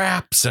booby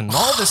traps and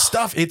all this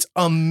stuff. It's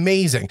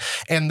amazing.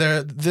 And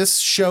this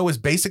show is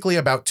basically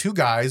about two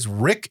guys,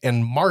 Rick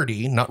and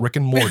Marty, not Rick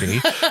and Morty,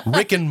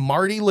 Rick and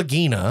Marty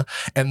Lagina.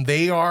 And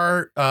they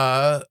are,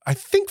 I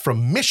think,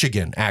 from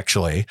Michigan,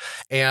 actually,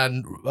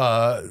 and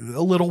a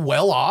little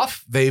well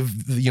off. They've,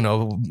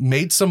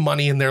 made some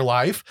money in their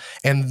life.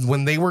 And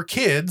when they were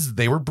kids,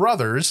 they were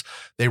brothers.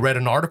 They read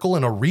an article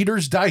in a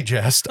Reader's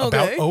Digest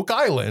about Oak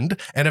Island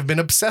and have been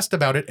obsessed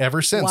about it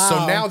ever since. Wow.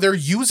 So now they're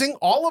using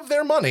all of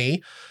their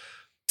money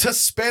to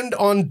spend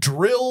on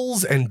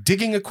drills and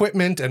digging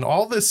equipment and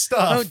all this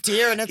stuff. Oh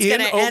dear, and it's in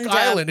going to Oak end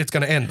Island. up. It's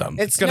going to end them.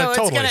 It's going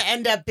going to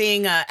end up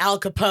being Al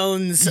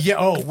Capone's. Yeah.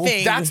 Oh, well,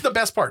 thing. that's the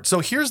best part.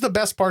 So here's the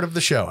best part of the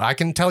show. I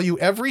can tell you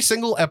every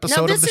single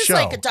episode of the show. This is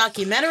like a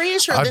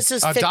documentary-ish, or this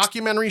is a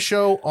documentary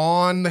show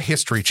on the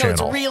History Channel.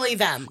 So it's really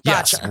them.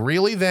 Gotcha. Yes,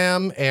 really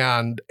them.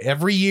 And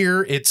every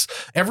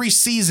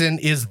season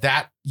is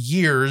that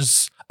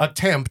year's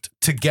attempt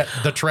to get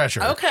the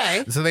treasure.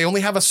 Okay. So they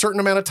only have a certain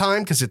amount of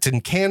time because it's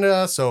in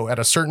Canada. So at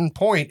a certain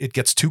point, it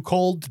gets too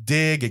cold to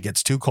dig. It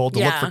gets too cold to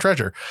look for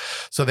treasure.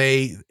 So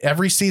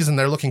every season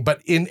they're looking,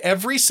 but in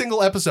every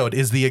single episode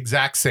is the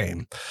exact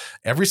same.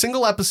 Every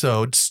single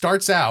episode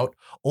starts out,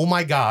 oh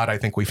my God, I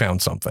think we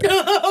found something.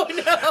 Oh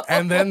no.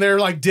 And then they're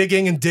like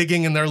digging and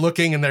they're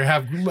looking and they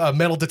have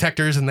metal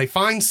detectors and they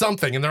find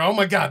something and they're, oh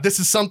my God, this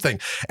is something.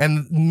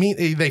 And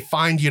they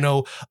find,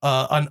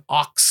 an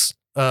ox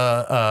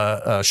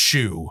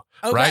shoe,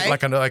 right?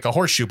 Like a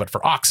horseshoe, but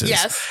for oxes.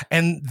 Yes.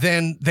 And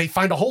then they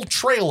find a whole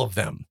trail of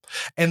them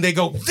and they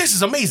go, this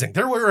is amazing.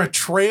 There were a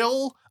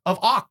trail of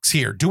ox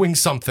here doing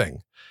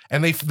something.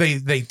 And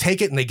they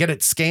take it and they get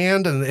it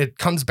scanned and it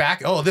comes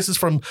back. Oh, this is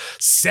from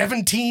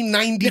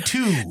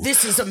 1792.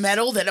 This is a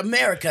metal that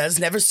America has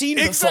never seen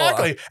before.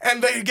 Exactly.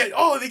 And they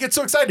get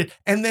so excited.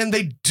 And then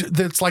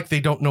it's like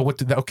they don't know what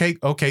to do.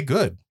 Okay,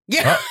 good.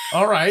 Yeah.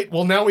 All right.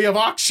 Well, now we have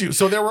ox shoes.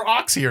 So there were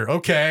ox here.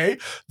 Okay.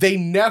 They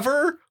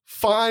never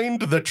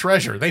find the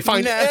treasure. They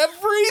find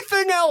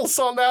everything else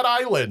on that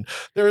island.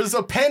 There is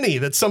a penny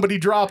that somebody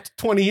dropped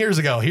 20 years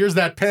ago. Here's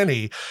that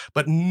penny,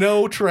 but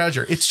no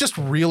treasure. It's just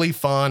really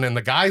fun. And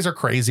the guys are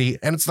crazy.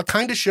 And it's the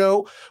kind of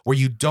show where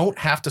you don't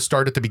have to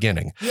start at the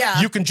beginning. Yeah.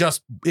 You can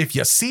just, if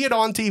you see it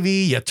on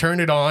TV, you turn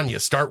it on, you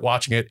start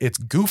watching it. It's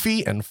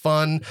goofy and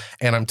fun.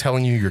 And I'm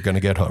telling you, you're going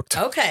to get hooked.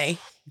 Okay.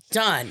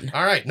 Done.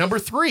 All right. Number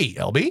 3,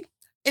 LB.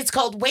 It's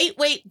called Wait,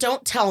 Wait,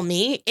 Don't Tell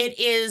Me. It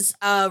is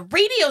a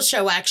radio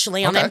show,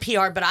 actually, on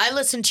NPR, but I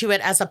listen to it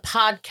as a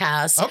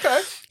podcast.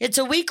 Okay. It's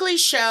a weekly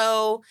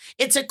show.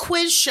 It's a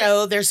quiz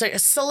show. There's a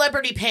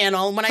celebrity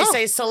panel. When I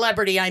say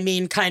celebrity, I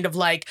mean kind of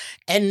like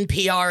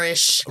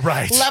NPR-ish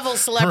level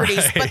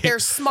celebrities, but they're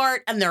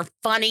smart and they're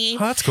funny. Oh,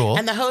 that's cool.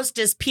 And the host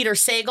is Peter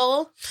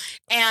Sagal.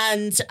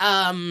 And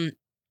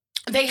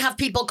they have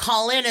people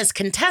call in as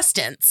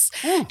contestants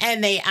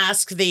and they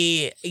ask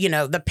the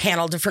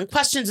panel different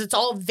questions. It's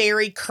all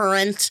very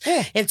current.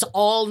 It's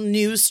all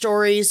news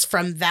stories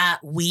from that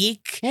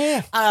week,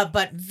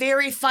 but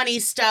very funny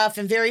stuff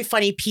and very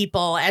funny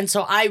people. And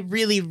so I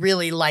really,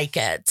 really like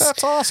it.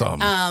 That's awesome.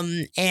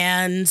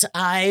 And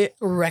I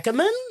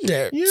recommend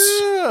it.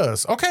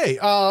 Yes. Okay.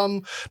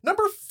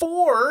 Number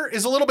 4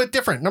 is a little bit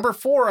different. Number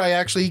 4, I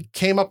actually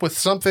came up with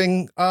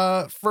something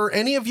for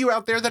any of you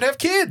out there that have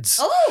kids.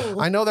 Oh,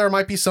 I know there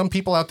might be some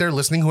people out there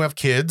listening who have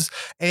kids,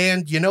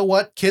 and you know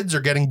what? Kids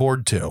are getting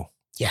bored too.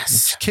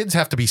 Yes. Kids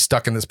have to be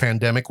stuck in this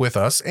pandemic with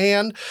us,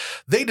 and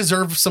they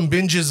deserve some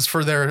binges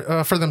for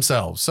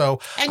themselves.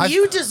 So,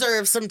 you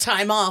deserve some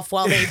time off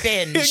while they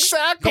binge.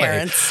 Exactly.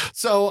 Parents.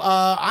 So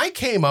I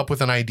came up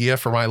with an idea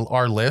for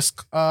our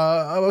list,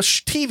 a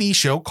TV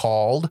show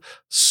called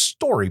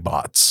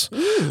Storybots.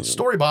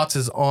 Storybots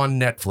is on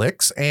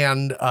Netflix,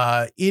 and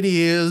it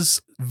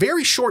is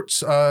very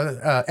short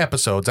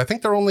episodes. I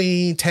think they're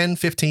only 10,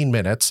 15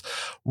 minutes.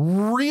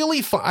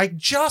 Really fun.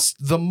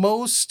 The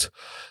most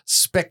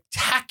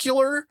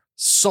spectacular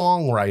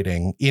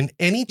songwriting in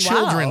any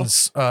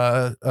children's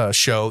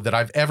show that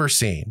I've ever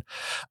seen.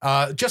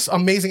 Just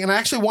amazing. And I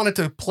actually wanted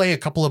to play a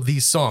couple of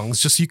these songs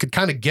just so you could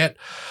kind of get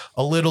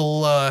a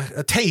little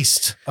a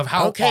taste of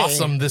how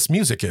awesome this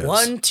music is.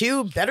 1,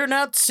 2, better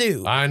not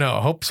sue. I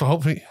know.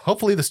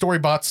 Hopefully the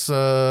Storybots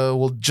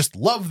will just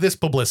love this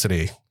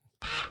publicity.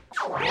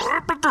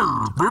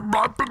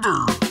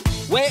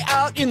 Way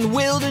out in the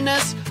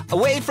wilderness,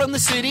 away from the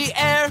city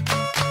air.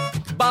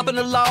 bopping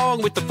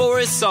along with the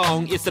forest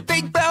song. It's the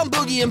big brown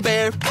boogie and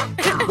bear.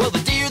 Well,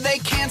 the deer, they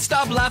can't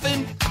stop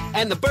laughing,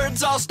 and the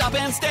birds all stop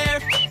and stare.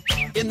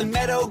 In the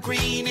meadow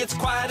green, it's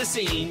quite a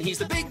scene. He's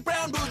the big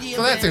brown boogie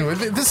So and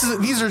bear. that's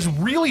it. These are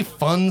really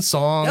fun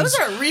songs. Those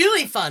are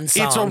really fun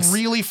songs. It's a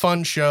really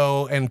fun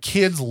show, and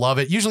kids love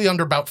it. Usually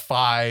under about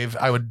 5,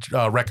 I would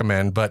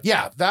recommend. But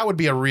yeah, that would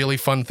be a really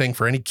fun thing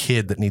for any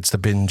kid that needs to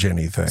binge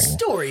anything.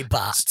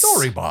 Storybots.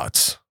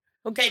 Storybots.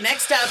 Okay,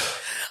 next up.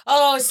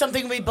 Oh,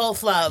 something we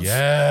both love.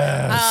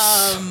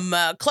 Yes.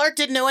 Clark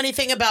didn't know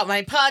anything about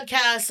my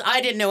podcast.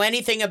 I didn't know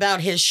anything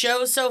about his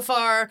show so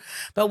far,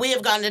 but we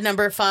have gotten to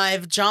number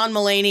 5, John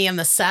Mulaney and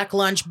the Sack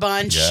Lunch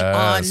Bunch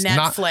on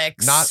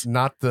Netflix.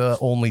 Not the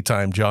only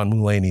time John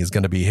Mulaney is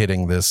going to be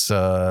hitting this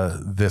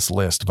this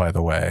list, by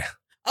the way.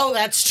 Oh,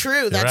 that's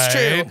true. That's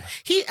Right.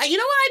 true. You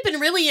know what? I've been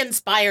really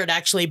inspired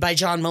actually by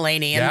John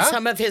Mulaney and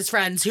some of his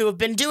friends who have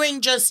been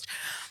doing just.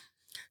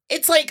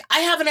 It's like,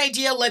 I have an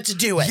idea, let's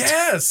do it.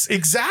 Yes,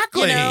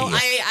 exactly. You know,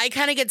 I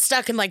kind of get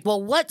stuck in like,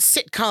 well, what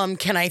sitcom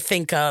can I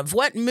think of?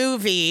 What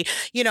movie,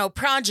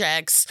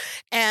 projects?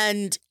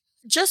 And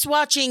just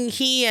watching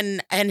he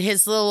and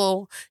his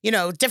little,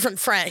 different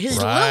friend, his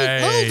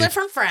little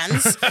different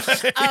friends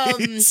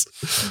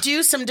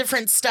do some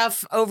different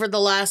stuff over the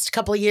last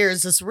couple of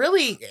years is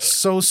really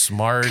so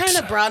smart. Kind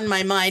of broadened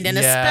my mind, and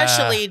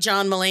especially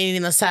John Mulaney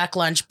and the Sack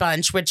Lunch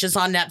Bunch, which is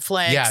on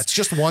Netflix. Yeah, it's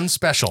just one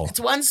special. It's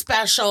one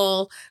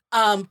special.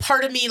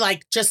 Part of me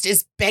just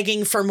is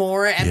begging for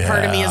more, and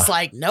part of me is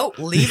like, nope,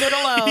 leave it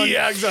alone.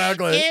 Yeah,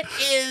 exactly.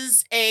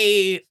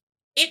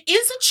 It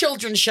is a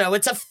children's show.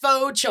 It's a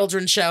faux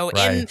children's show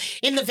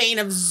in the vein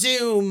of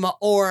Zoom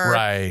or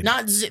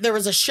not. There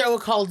was a show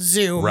called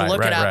Zoom.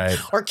 Look it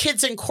up. Or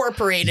Kids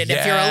Incorporated.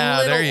 if you're a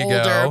little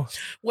older,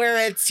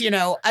 where it's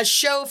a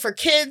show for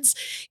kids.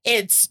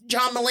 It's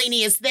John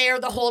Mulaney is there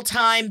the whole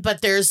time,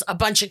 but there's a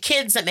bunch of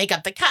kids that make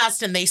up the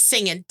cast and they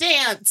sing and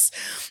dance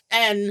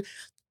and.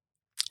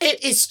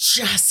 It is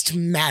just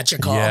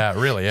magical. Yeah, it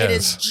really is. It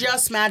is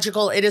just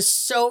magical. It is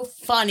so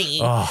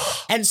funny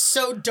and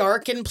so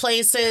dark in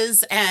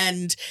places.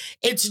 And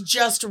it's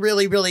just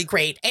really, really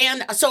great.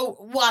 And so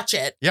watch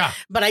it. Yeah.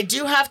 But I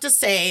do have to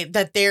say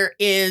that there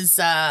is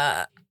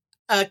a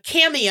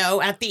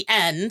cameo at the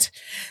end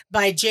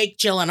by Jake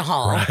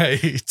Gyllenhaal.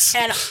 Right.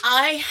 And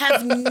I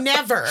have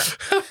never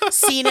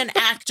seen an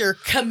actor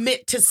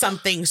commit to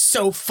something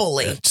so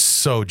fully. It's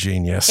so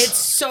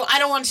genius. I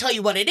don't want to tell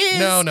you what it is.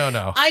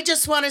 No. I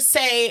just want to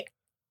say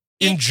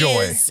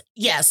enjoy.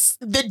 Yes,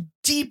 the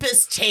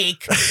deepest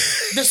take,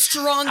 the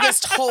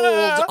strongest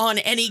hold on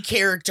any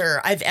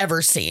character I've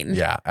ever seen.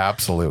 Yeah,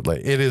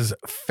 absolutely. It is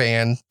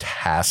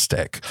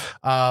fantastic.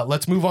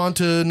 Let's move on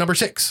to number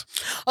 6.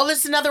 Oh, this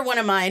is another one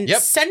of mine.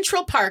 Yep.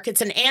 Central Park.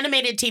 It's an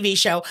animated TV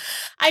show.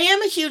 I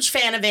am a huge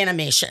fan of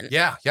animation.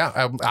 Yeah,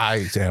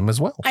 I am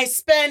as well. I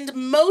spend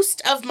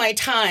most of my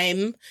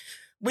time,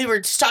 we were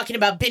just talking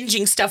about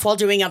binging stuff while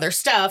doing other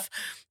stuff.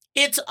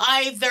 It's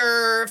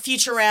either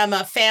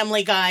Futurama,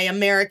 Family Guy,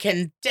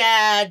 American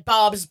Dad,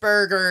 Bob's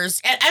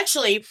Burgers. And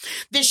actually,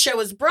 this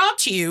show is brought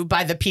to you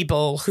by the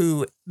people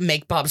who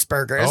make Bob's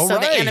Burgers. Oh, so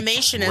the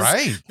animation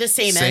is the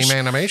same. Same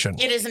animation.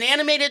 It is an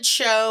animated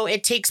show.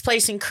 It takes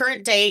place in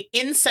current day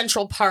in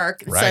Central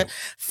Park. It's a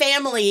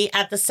family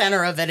at the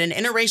center of it, an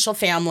interracial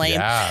family.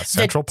 Yeah,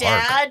 Central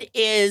Park. The dad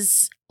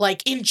is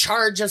in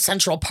charge of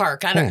Central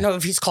Park. I don't know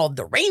if he's called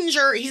the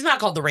Ranger. He's not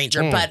called the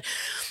Ranger, but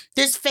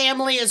this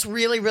family is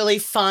really, really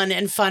fun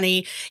and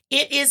funny.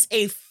 It is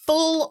a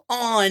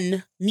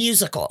full-on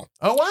musical.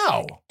 Oh,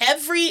 wow.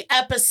 Every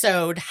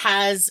episode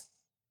has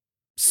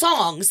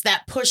songs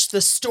that push the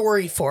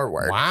story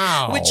forward.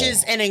 Wow. Which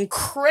is an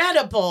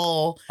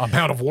incredible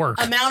amount of work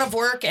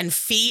and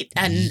feat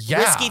and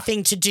risky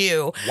thing to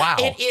do. Wow.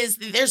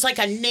 There's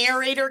a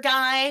narrator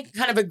guy,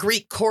 kind of a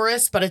Greek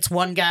chorus, but it's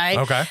one guy.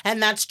 Okay.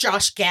 And that's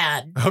Josh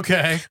Gad.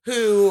 Okay.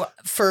 Who,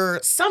 for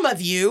some of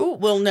you,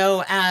 will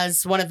know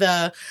as one of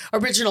the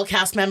original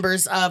cast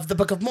members of the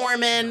Book of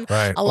Mormon.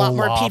 Right. A lot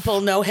more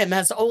people know him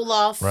as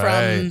Olaf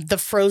from the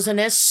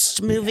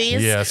Frozenist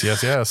movies. Yes.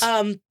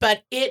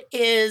 But it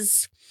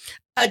is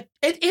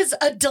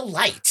a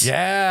delight.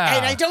 Yeah.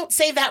 And I don't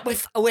say that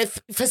with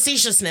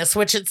facetiousness,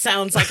 which it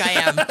sounds like I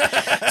am.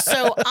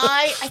 So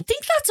I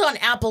think that's on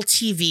Apple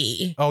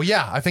TV. Oh,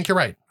 yeah. I think you're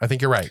right.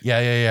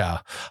 Yeah.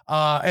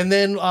 And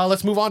then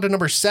let's move on to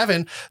number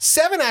 7.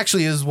 7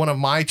 actually is one of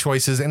my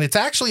choices, and it's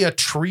actually a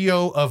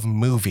trio of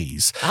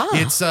movies.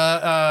 It's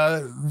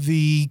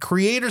the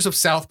creators of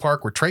South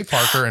Park were Trey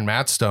Parker and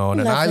Matt Stone,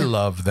 and I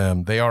love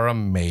them. They are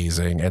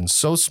amazing and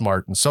so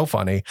smart and so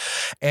funny.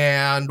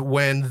 And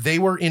when they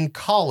were in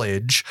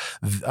college,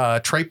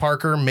 Trey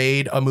Parker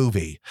made a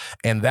movie,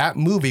 and that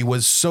movie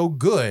was so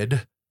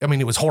good I mean,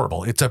 it was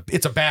horrible. It's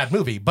a bad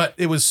movie, but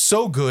it was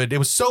so good. It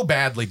was so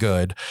badly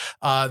good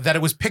that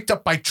it was picked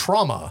up by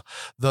Trauma,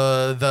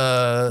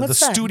 the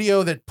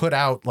studio that put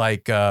out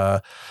like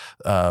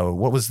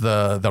what was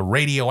the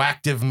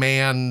Radioactive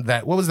Man?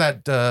 What was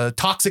that?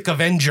 Toxic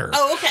Avenger.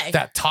 Oh, okay.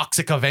 That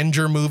Toxic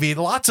Avenger movie.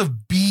 Lots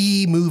of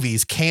B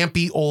movies,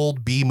 campy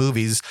old B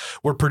movies,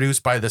 were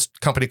produced by this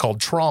company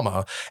called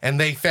Trauma, and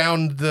they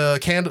found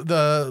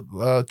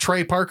the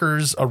Trey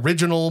Parker's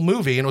original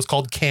movie, and it was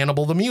called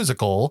Cannibal the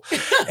Musical.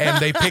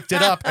 And they picked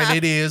it up, and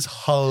it is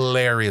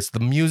hilarious. The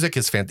music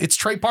is fantastic. It's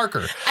Trey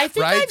Parker. I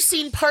think right? I've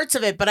seen parts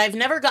of it, but I've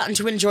never gotten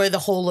to enjoy the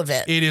whole of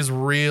it. It is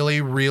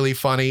really, really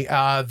funny.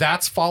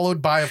 That's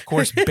followed by, of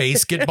course,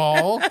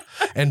 Basketball.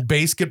 And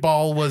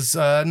Basketball was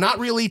not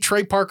really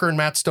Trey Parker and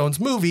Matt Stone's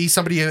movie.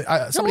 Somebody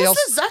else. The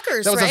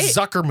Zuckers, that was right? a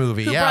Zucker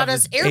movie. Who brought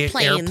us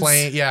Airplanes.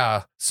 Airplane,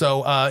 yeah.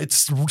 So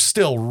it's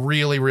still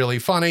really, really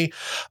funny.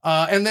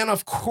 And then,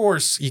 of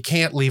course, you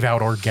can't leave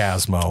out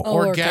Orgasmo.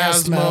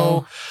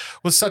 Orgasmo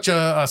was such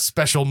a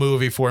special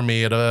movie for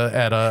me at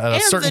a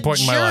certain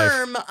point in my life.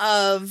 And the germ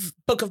of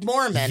Book of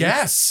Mormon.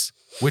 Yes,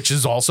 which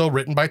is also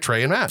written by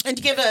Trey and Matt. And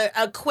to give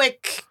a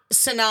quick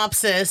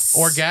synopsis,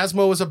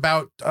 Orgasmo was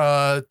about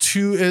a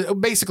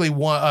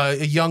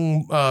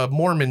young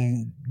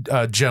Mormon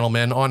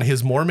gentleman on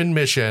his Mormon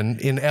mission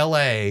in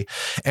LA,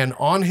 and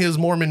on his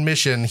Mormon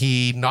mission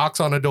he knocks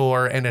on a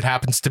door, and it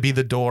happens to be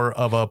the door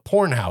of a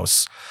porn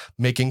house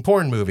making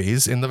porn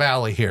movies in the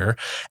valley here,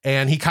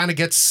 and he kind of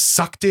gets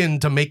sucked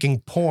into making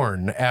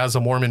porn as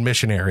a Mormon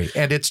missionary,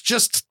 and it's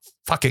just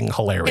fucking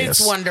hilarious.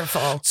 It's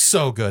wonderful.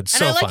 So good.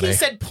 So and I like funny. you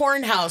said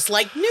porn house,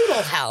 like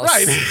Noodle House.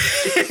 Right.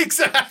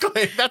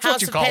 Exactly. That's House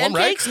what you of call them,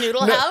 right? Pancakes,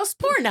 Noodle House,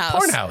 Porn House.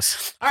 Porn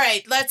House. All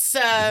right, let's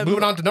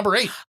moving on to number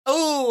 8.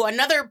 Oh,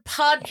 another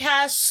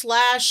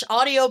podcast /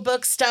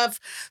 audiobook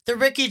stuff, The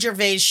Ricky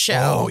Gervais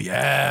Show. Oh,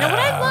 yeah. Now, what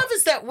I love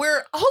is that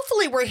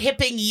hopefully we're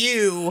hipping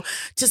you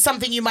to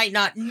something you might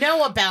not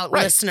know about,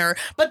 listener,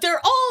 but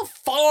they're all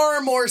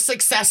far more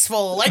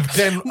successful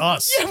than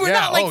us. Yeah, we're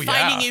not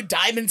finding you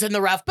diamonds in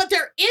the rough, but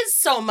there is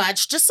so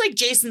much, just like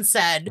Jason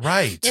said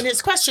in his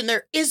question,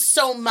 there is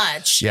so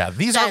much. Yeah,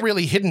 these aren't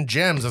really hidden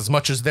gems as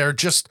much as they're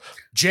just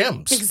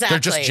gems. Exactly. They're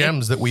just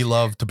gems that we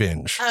love to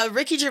binge.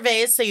 Ricky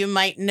Gervais, so you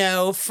might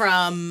know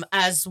from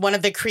as one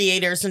of the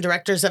creators and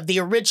directors of the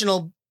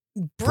original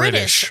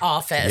British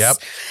Office. Yep.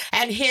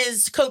 And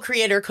his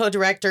co-creator,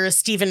 co-director is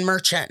Stephen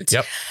Merchant.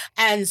 Yep.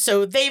 And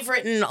so they've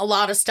written a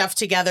lot of stuff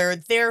together.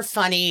 They're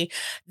funny.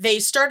 They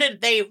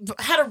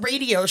had a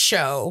radio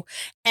show,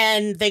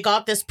 and they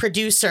got this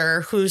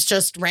producer who's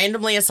just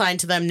randomly assigned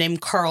to them named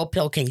Carl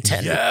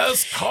Pilkington.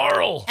 Yes,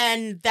 Carl.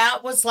 And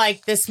that was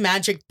like this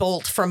magic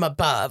bolt from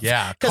above.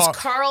 Yeah. Because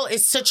Carl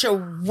is such a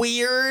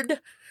weird,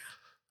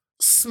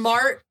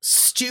 smart,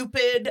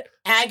 stupid,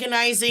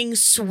 agonizing,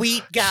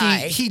 sweet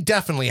guy. He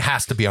definitely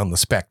has to be on the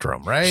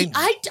spectrum, right?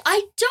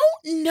 I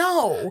don't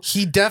know.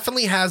 He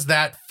definitely has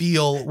that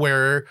feel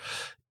where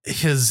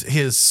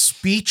his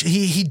speech,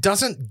 he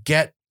doesn't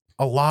get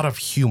a lot of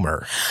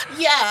humor.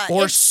 Yeah.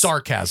 Or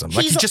sarcasm.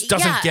 Like he just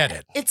doesn't get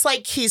it. It's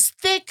like he's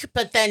thick,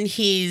 but then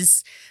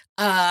he's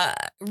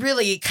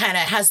really kind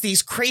of has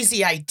these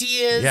crazy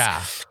ideas.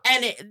 Yeah.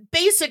 And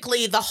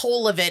basically the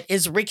whole of it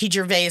is Ricky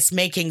Gervais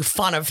making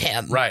fun of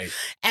him. Right.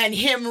 And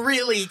him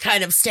really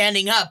kind of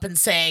standing up and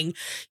saying,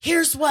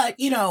 here's what,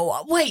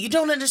 wait, you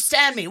don't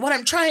understand me. What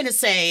I'm trying to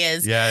say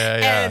is.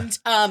 Yeah. And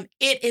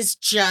it is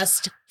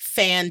just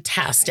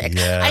fantastic.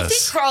 Yes. I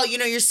think, Carl,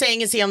 you're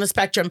saying, is he on the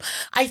spectrum?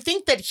 I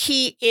think that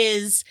he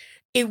is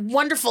a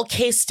wonderful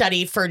case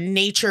study for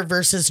nature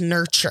versus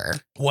nurture.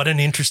 What an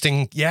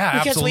interesting,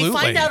 because absolutely. we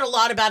find out a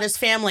lot about his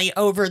family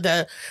over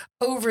the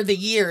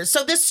years.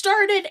 So this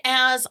started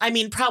as,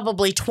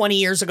 probably 20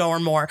 years ago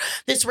or more,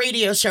 this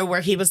radio show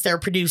where he was their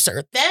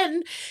producer.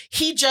 Then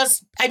he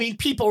just,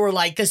 people were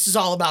like, this is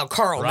all about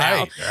Carl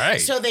now. Right.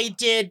 So they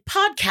did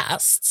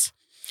podcasts.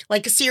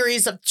 Like a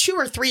series of 2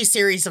 or 3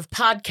 series of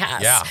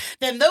podcasts. Yeah.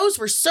 Then those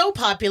were so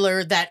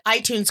popular that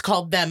iTunes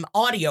called them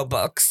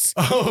audiobooks.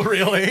 Oh,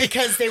 really?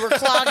 Because they were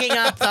clogging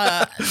up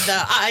the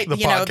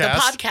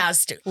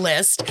podcast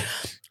list.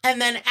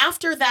 And then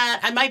after that,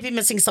 I might be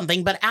missing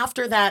something, but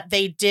after that,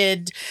 they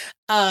did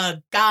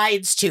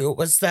guides to, it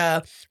was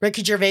the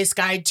Ricky Gervais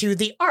Guide to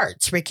the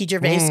Arts, Ricky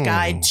Gervais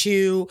Guide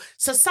to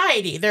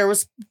Society. There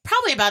was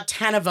probably about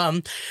 10 of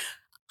them.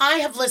 I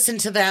have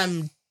listened to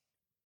them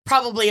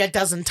probably a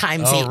dozen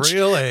times each. Oh,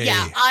 really?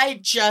 Yeah, I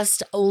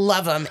just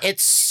love them.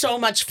 It's so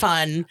much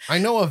fun. I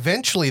know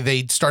eventually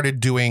they started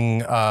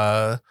doing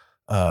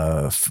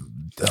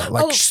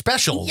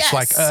specials, yes.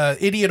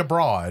 like Idiot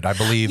Abroad, I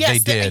believe they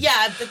did.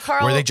 The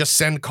Carl, where they just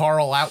send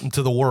Carl out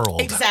into the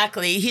world.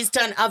 Exactly. He's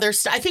done other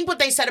stuff. I think what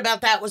they said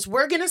about that was,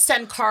 we're going to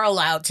send Carl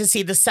out to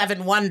see the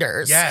 7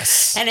 Wonders.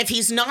 Yes. And if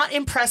he's not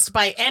impressed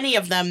by any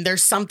of them,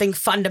 there's something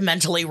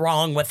fundamentally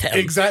wrong with him.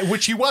 Exactly.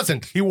 Which he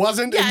wasn't. He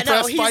wasn't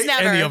impressed by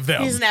any of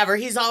them. He's never.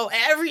 He's all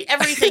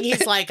everything.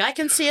 He's like, I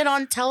can see it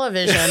on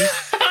television.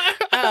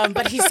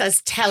 But he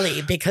says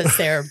telly because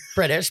they're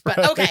British. But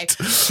okay,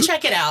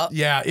 check it out.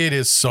 Yeah, it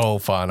is so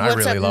fun. I What's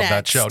really up love that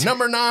next? show.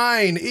 Number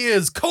 9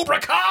 is Cobra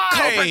Kai.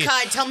 Cobra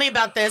Kai, tell me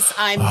about this.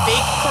 I'm big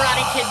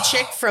Karate Kid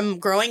chick from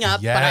growing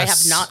up, but I have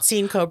Yes. not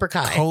seen Cobra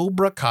Kai.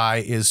 Cobra Kai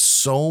is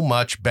so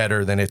much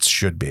better than it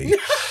should be.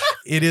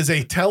 It is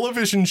a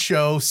television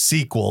show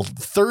sequel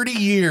 30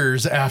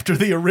 years after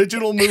the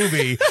original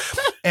movie.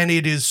 And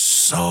it is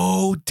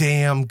so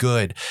damn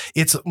good.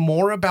 It's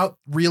more about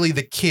really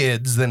the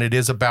kids than it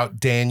is about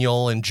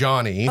Daniel and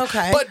Johnny.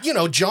 Okay. But, you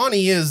know,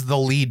 Johnny is the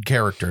lead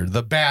character,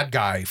 the bad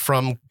guy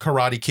from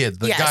Karate Kid,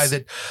 the Yes.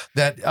 guy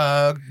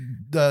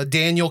that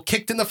Daniel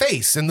kicked in the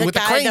face and the with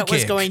the guy crane that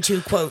was kick. going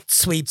to, quote,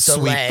 sweep the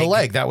Sweep leg. the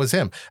leg. That was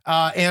him.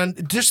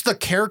 And just the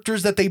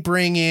characters that they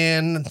bring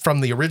in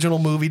from the original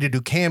movie to do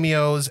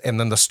cameos. And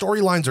then the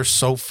storylines are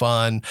so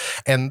fun.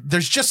 And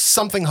there's just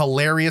something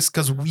hilarious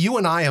because you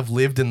and I have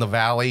lived in the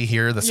valley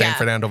here, the San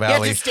Fernando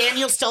Valley. Yeah, does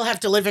Daniel still have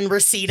to live in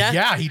Reseda?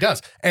 Yeah, he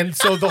does. And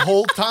so the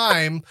whole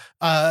time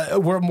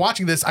where I'm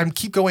watching this, I'm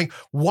keep going,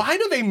 why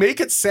do they make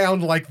it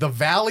sound like the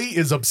valley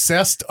is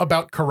obsessed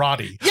about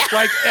karate? Yeah.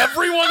 Like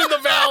everyone in the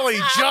valley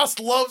just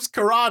loves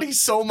karate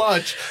so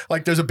much.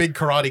 Like there's a big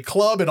karate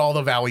club at all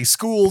the valley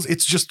schools.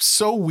 It's just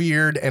so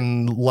weird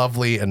and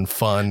lovely and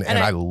fun. And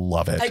I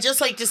love it. I just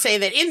like to say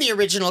that in the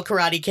original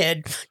Karate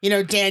Kid, you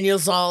know,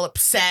 Daniel's all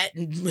upset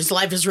and his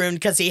life is ruined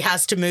because he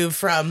has to move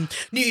from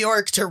New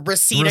York to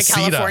Reseda,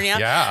 California.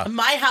 Yeah.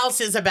 My house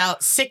is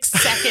about 6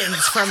 seconds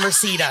from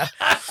Reseda.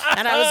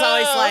 And I was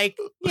always like,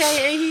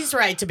 yeah, he's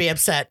right to be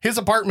upset. His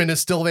apartment is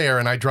still there,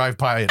 and I drive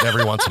by it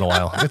every once in a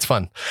while. It's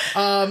fun.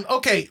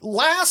 Okay,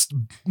 last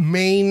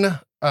main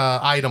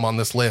item on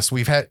this list.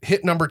 We've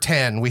hit number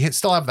 10. We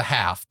still have the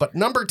half, but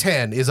number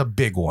 10 is a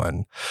big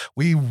one.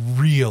 We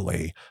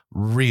really,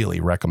 really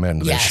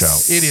recommend this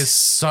Yes. show. It is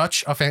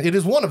such a fan. It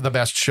is one of the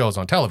best shows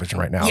on television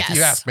right now, if you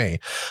Yes. ask me.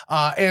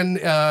 And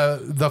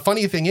the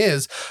funny thing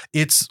is,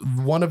 it's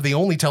one of the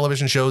only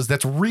television shows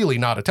that's really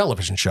not a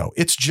television show.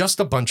 It's just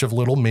a bunch of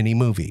little mini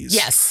movies.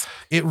 Yes.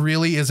 It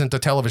really isn't a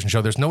television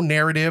show. There's no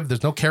narrative.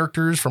 There's no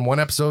characters from one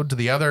episode to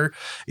the other.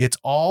 It's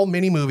all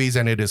mini movies,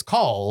 and it is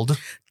called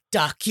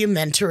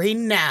Documentary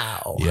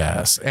Now.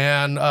 Yes.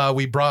 And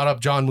we brought up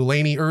John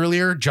Mulaney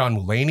earlier. John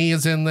Mulaney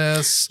is in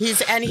this.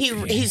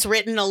 He's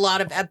written a lot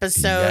of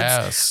episodes.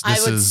 Yes. I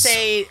would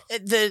say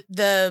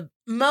the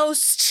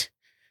most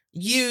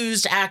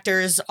used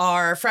actors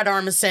are Fred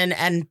Armisen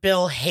and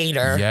Bill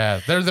Hader. Yeah,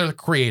 they're the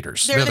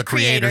creators. They're the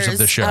creators of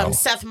the show.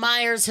 Seth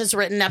Meyers has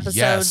written episodes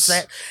Yes.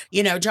 that,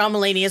 you know, John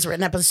Mulaney has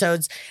written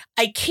episodes.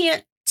 I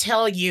can't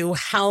tell you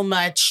how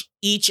much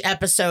each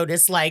episode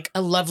is like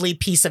a lovely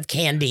piece of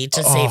candy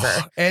to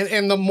savor.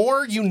 And the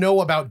more you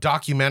know about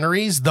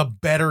documentaries, the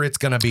better it's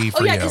going to be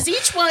for Oh, yeah, you. because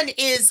each one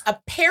is a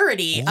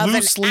parody of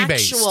Loosely an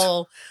based.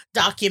 actual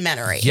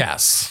documentary.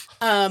 Yes.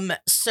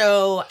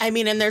 So, I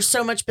mean, and there's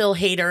so much Bill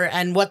Hader,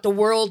 and what the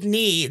world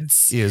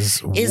needs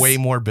Is way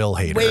more Bill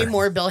Hader. way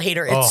more Bill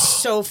Hader. It's Oh.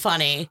 so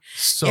funny.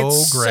 So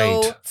It's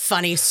great. so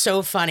funny,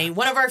 so funny.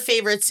 One of our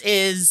favorites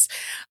is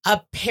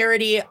a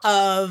parody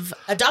of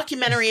a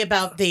documentary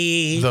about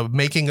the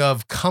making of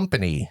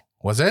Company,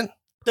 was it?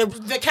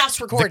 cast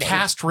recording. The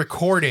cast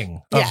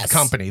recording of Yes.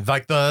 Company,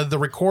 like the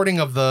recording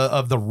of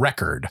the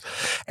record,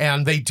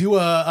 and they do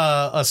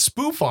a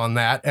spoof on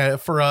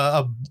that for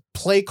a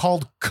play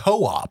called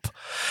Co-op,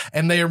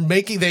 and they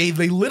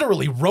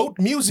literally wrote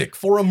music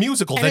for a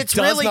musical And that it's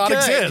does really not good.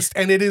 exist,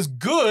 and it is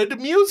good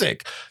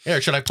music. Here,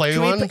 should I play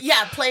Can we one?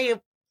 play.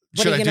 What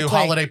Should are I you do gonna play?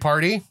 Holiday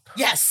Party?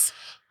 Yes.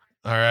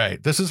 All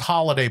right, this is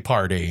Holiday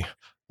Party.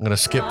 I'm gonna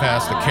skip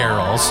past the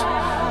carols.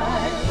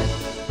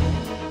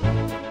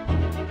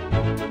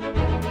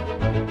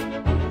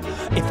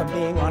 If I'm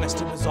being honest,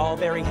 it was all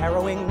very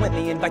harrowing when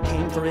the invite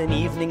came for an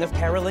evening of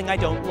caroling. I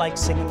don't like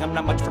singing, I'm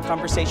not much for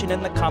conversation,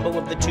 and the combo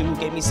of the two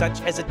gave me such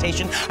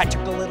hesitation. I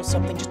took a little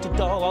something just to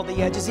dull all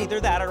the edges, either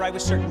that or I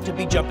was certain to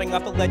be jumping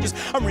off the ledges.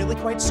 I'm really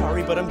quite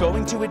sorry, but I'm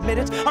going to admit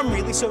it. I'm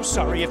really so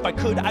sorry. If I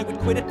could, I would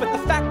quit it, but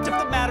the fact of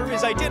the matter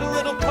is I did a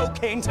little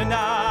cocaine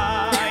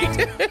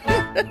tonight.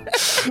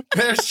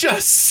 There's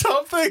just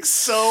something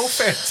so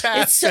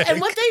fantastic. And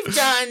what they've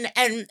done,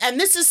 and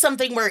this is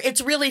something where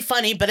it's really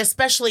funny, but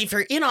especially if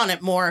you're in on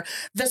it more,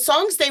 the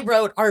songs they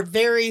wrote are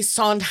very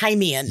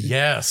Sondheimian.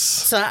 Yes.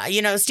 So,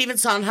 you know, Stephen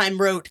Sondheim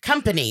wrote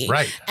Company.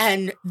 Right.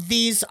 And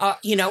these are,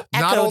 you know,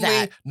 echo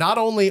that. Not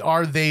only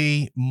are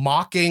they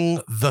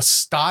mocking the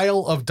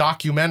style of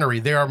documentary,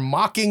 they are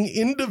mocking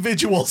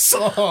individual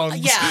songs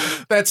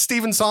Yeah. that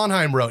Stephen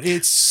Sondheim wrote.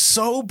 It's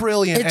so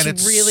brilliant, It's and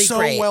it's really so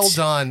great. well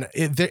done.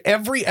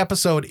 Every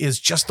episode is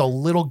just a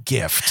little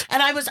gift.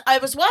 And I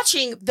was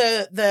watching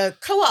the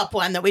co-op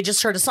one that we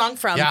just heard a song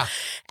from. Yeah.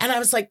 And I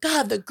was like,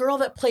 God, the girl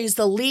that plays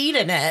the lead lead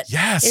in it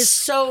Yes. is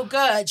so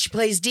good. She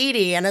plays Dee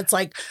Dee, and it's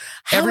like,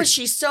 how is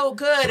she so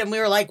good? And we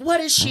were like, what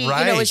is she?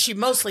 Right. You know, is she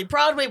mostly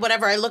Broadway?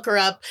 Whatever. I look her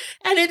up,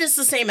 and it is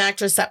the same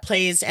actress that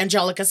plays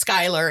Angelica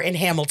Schuyler in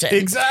Hamilton.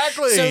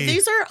 Exactly. So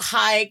these are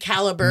high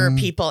caliber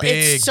people.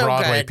 Big It's so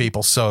Broadway good.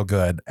 people, so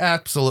good.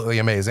 Absolutely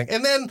amazing.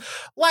 And then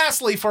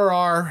lastly, for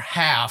our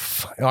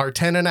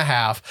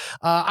 10.5,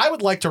 I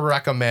would like to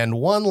recommend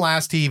one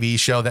last TV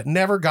show that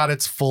never got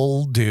its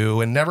full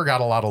due and never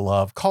got a lot of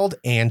love, called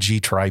Angie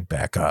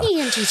Tribeca.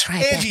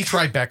 Angie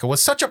Tribeca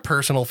was such a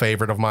personal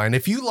favorite of mine.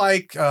 If you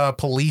like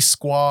Police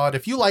Squad,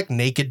 if you like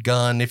Naked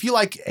Gun, if you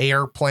like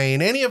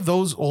Airplane, any of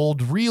those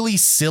old, really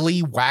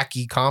silly,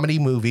 wacky comedy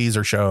movies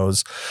or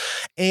shows,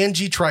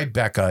 Angie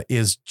Tribeca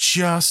is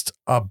just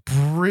a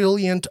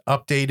brilliant,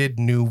 updated,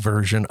 new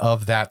version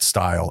of that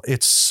style.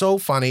 It's so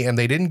funny, and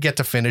they didn't get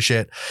to finish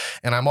it,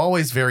 and I'm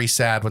always very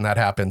sad when that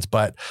happens,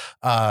 but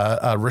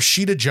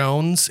Rashida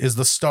Jones is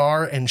the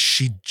star, and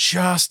she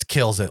just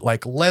kills it,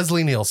 like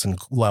Leslie Nielsen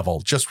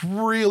level. Just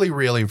really,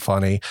 really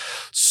funny.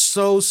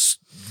 So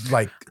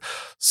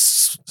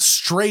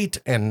straight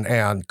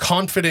and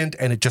confident,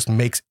 and it just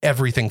makes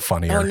everything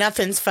funnier. Oh,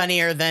 nothing's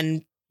funnier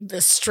than the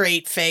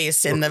straight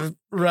face in the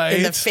Right.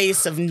 in the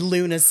face of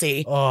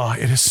lunacy. Oh,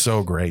 it is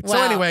so great. Wow.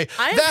 So anyway,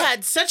 I've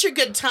had such a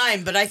good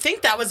time, but I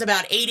think that was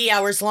about 80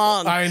 hours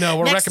long. I know,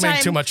 we're Next recommending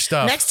time- too much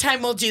stuff. Next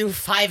time we'll do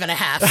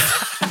 5.5.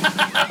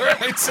 All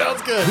right,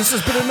 sounds good. This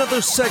has been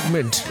another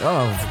segment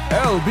of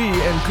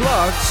LB and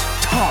Clark's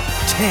Top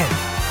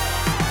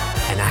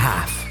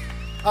 10.5.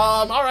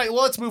 All right,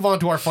 well, let's move on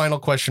to our final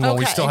question while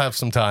we Okay. still have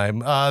some time.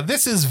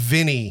 This is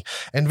Vinny,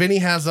 and Vinny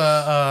has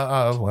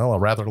a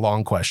rather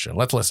long question.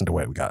 Let's listen to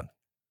what we got.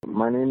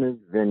 My name is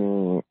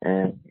Vinny,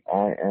 and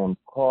I am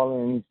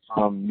calling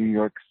from New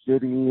York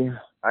City.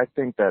 I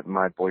think that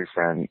my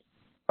boyfriend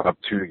of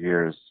 2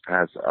 years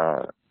has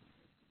a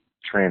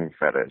tranny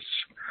fetish.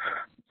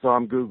 So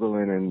I'm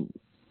Googling and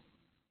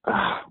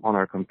on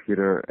our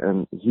computer,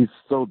 and he's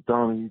so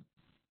dumb.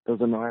 He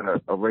doesn't know how to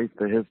erase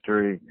the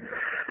history.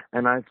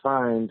 And I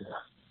find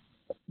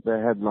the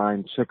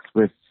headline, Chicks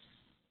with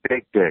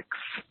Big Dicks.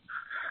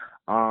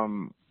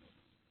 So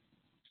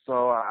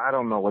I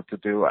don't know what to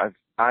do.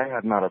 I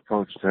have not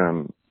approached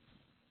him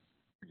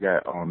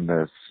yet on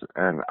this,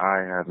 and I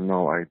have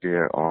no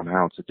idea on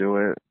how to do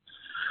it.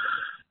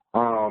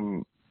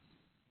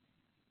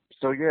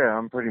 So yeah,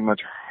 I'm pretty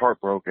much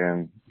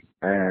heartbroken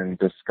and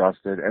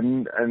disgusted.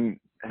 And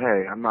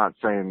hey, I'm not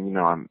saying,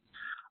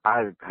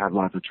 I have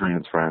lots of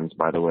trans friends,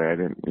 by the way. I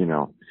didn't,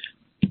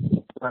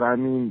 but I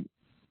mean,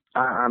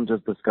 I'm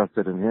just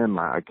disgusted in him.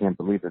 I can't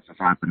believe this is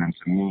happening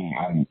to me.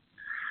 And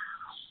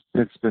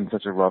it's been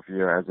such a rough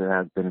year, as it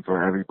has been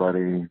for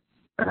everybody.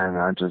 And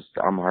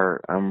I'm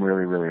hurt. I'm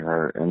really, really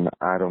hurt. And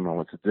I don't know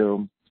what to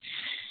do.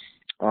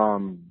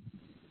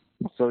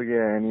 So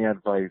yeah, any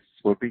advice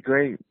would be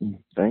great.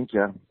 Thank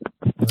you.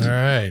 All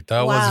right,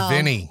 that Wow. was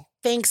Vinny.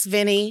 Thanks,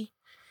 Vinny.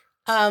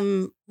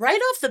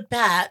 Right off the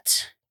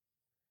bat,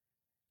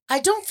 I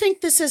don't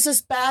think this is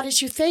as bad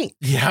as you think.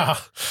 Yeah,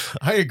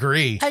 I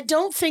agree. I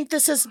don't think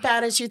this is as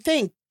bad as you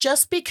think.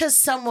 Just because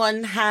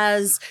someone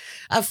has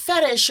a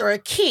fetish or a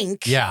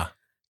kink Yeah,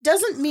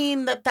 doesn't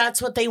mean that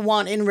that's what they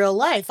want in real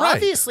life. Right.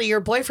 Obviously, your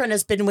boyfriend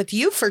has been with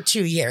you for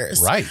 2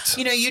 years. right.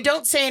 You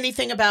don't say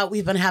anything about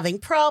we've been having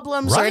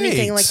problems or Right.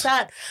 anything like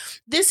that.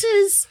 This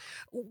is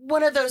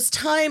one of those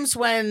times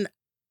when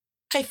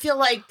I feel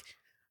like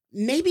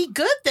maybe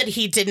good that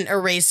he didn't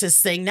erase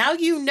this thing. Now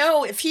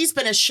if he's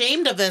been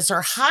ashamed of this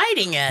or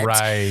hiding it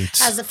Right.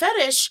 as a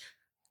fetish,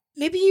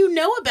 maybe you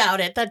know about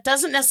it. That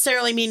doesn't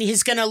necessarily mean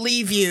he's going to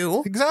leave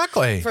you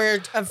Exactly. for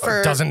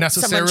doesn't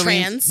necessarily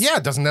someone trans. Yeah,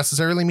 it doesn't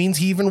necessarily means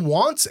he even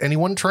wants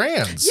anyone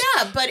trans.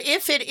 Yeah, but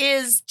if it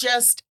is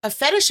just a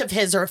fetish of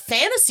his or a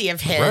fantasy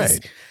of his,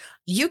 Right.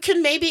 you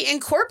can maybe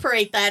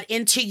incorporate that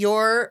into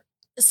your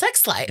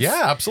sex life.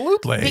 Yeah,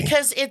 absolutely.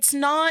 Because it's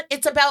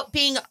about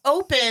being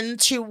open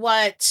to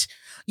what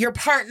your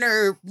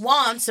partner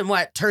wants and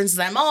what turns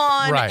them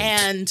on. Right.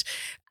 And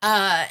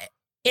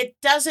it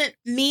doesn't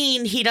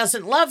mean he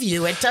doesn't love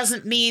you. It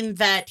doesn't mean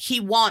that he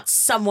wants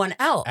someone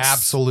else.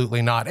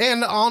 Absolutely not.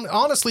 And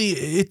honestly,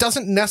 it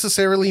doesn't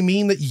necessarily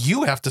mean that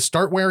you have to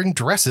start wearing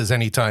dresses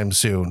anytime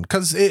soon,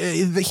 because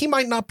he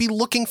might not be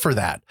looking for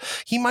that.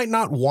 He might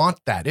not want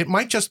that. It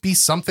might just be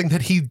something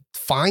that he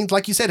finds,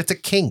 like you said, it's a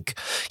kink.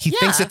 He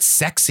thinks it's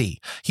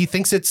sexy. He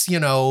thinks it's,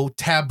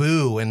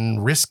 taboo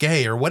and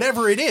risque or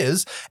whatever it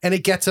is, and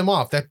it gets him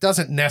off. That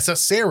doesn't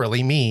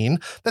necessarily mean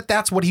that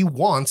that's what he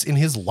wants in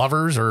his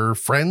lovers or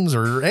friends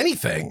or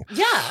anything.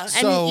 Yeah.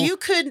 So- and you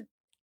could,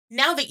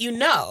 now that you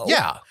know.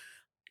 Yeah.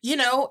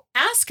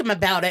 Ask him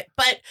about it,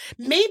 but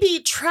maybe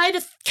try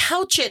to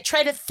couch it,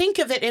 try to think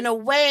of it in a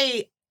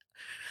way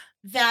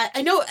that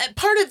I know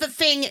part of the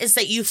thing is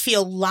that you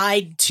feel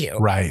lied to.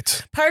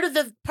 Right. Part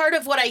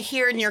of what I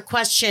hear in your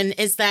question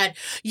is that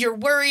you're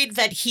worried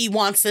that he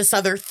wants this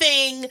other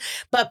thing,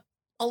 but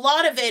a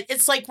lot of it,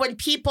 it's like when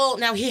people,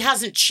 now he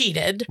hasn't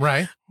cheated,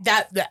 Right.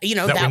 that we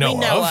know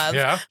of.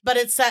 Yeah. But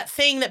it's that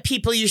thing that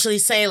people usually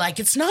say, like,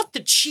 it's not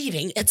the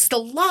cheating, it's the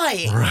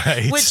lying.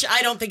 Right. Which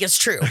I don't think is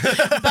true.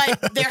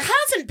 But there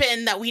hasn't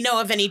been that we know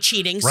of any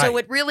cheating. So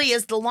Right. it really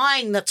is the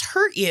lying that's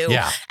hurt you.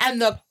 Yeah.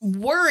 And the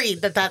worry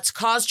that that's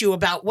caused you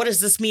about what does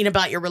this mean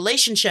about your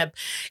relationship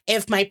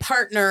if my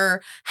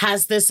partner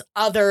has this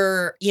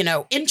other,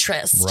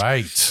 interest.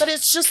 Right. But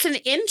it's just an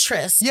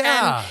interest.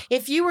 Yeah. And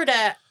if you were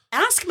to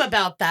ask him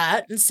about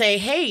that and say,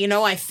 hey,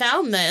 I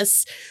found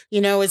this,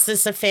 is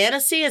this a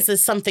fantasy? Is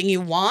this something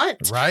you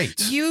want? Right.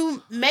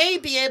 You may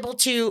be able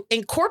to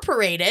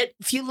incorporate it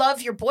if you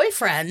love your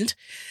boyfriend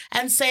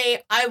and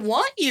say, I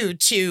want you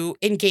to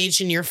engage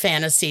in your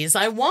fantasies.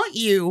 I want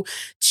you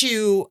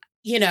to,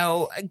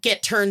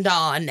 get turned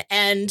on.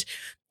 And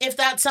if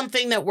that's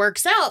something that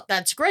works out,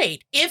 that's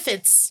great. If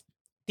it's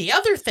the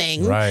other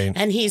thing, Right.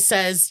 and he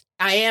says,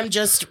 I am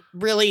just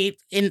really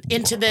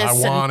into this. I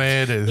want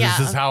it. Yeah.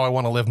 This is how I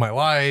want to live my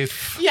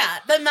life. Yeah,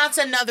 then that's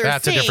another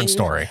That's thing. a different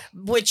story.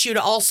 Which you'd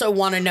also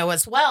want to know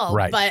as well.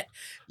 Right. But,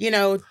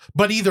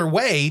 But either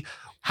way,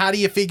 how do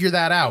you figure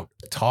that out?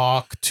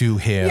 Talk to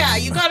him. yeah,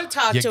 you got to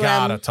talk You to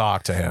gotta him.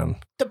 talk to him.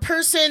 The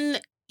person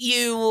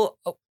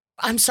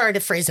I'm sorry to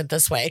phrase it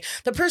this way.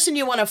 The person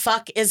you want to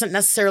fuck isn't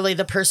necessarily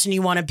the person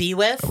you want to be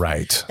with.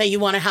 Right. That you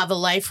want to have a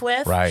life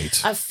with. Right.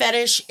 A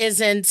fetish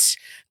isn't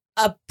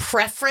a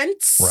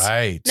preference.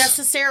 Right.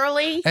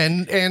 Necessarily.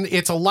 And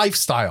it's a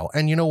lifestyle.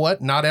 And you know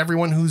what? Not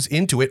everyone who's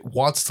into it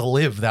wants to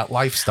live that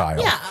lifestyle.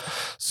 Yeah.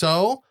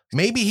 So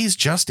maybe he's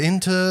just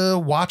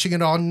into watching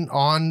it on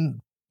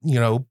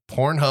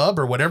Pornhub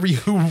or whatever you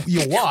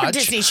watch.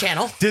 Disney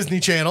Channel.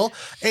 Disney Channel.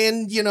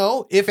 And,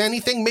 if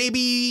anything,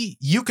 maybe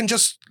you can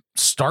just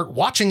start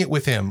watching it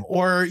with him.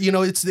 Or,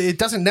 it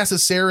doesn't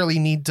necessarily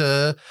need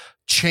to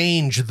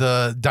change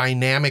the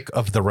dynamic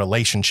of the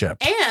relationship.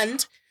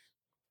 And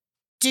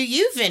do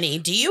you,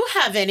 Vinny,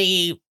 have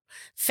any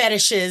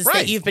fetishes Right.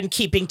 that you've been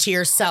keeping to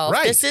yourself?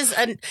 Right.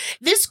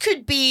 This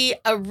could be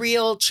a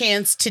real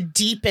chance to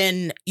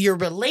deepen your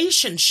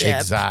relationship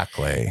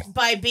Exactly.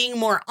 by being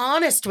more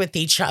honest with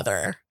each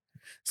other.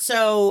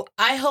 So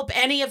I hope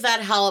any of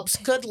that helps.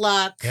 Good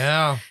luck.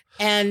 Yeah.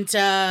 And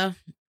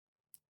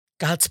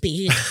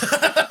Godspeed.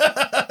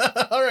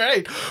 All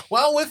right.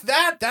 Well, with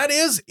that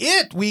is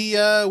it. We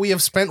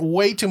have spent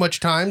way too much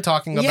time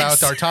talking about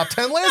Yes. our top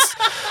 10 list,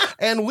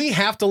 and we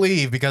have to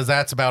leave because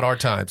that's about our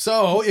time.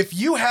 So if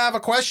you have a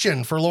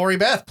question for Lori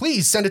Beth,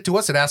 please send it to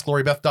us at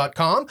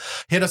AskLoriBeth.com.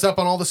 Hit us up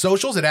on all the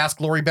socials at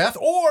Ask Lori Beth,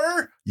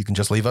 or you can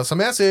just leave us a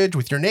message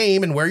with your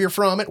name and where you're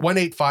from at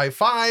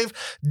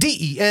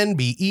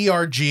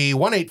 1-855-DENBERG,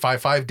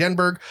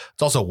 1-855-DENBERG.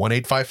 It's also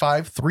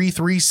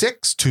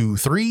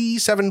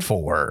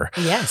 1-855-336-2374.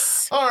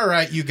 Yes. All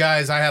right, you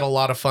guys, I had a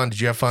lot of fun. Did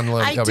you have fun,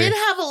 I Cubby? did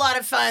have a lot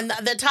of fun.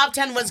 The top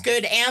 10 was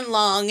good and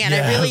long, and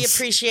I really Yes.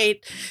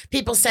 appreciate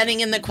people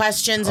sending in the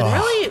questions and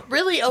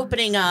really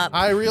opening up.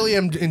 I really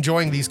am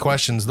enjoying these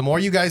questions. The more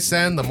you guys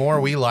send, the more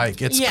we like.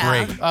 It's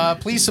Yeah. great.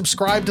 Please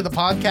subscribe to the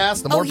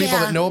podcast. The more people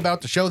yeah. that know about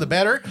the show, the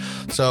better.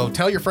 So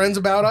tell your friends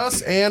about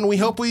us, and we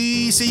hope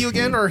we see you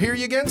again or hear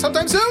you again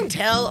sometime soon.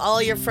 Tell all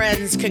your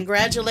friends,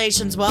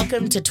 congratulations,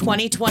 welcome to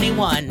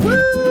 2021.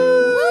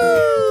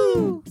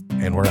 Woo!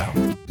 And we're out.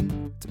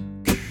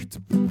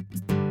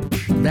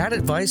 That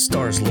Advice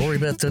stars Lori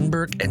Beth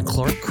Denberg and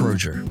Clark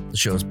Crozier. The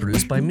show is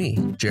produced by me,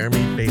 Jeremy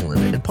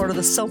Balin, and part of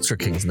the Seltzer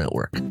Kings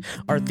Network.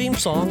 Our theme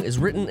song is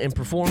written and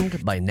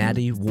performed by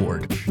Natty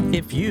Ward.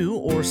 If you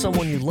or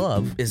someone you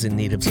love is in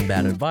need of some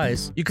bad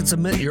advice, you can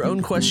submit your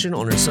own question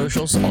on our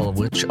socials, all of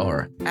which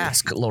are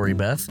Ask Lori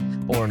Beth,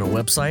 or on our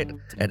website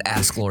at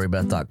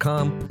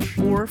AskLoriBeth.com,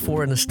 or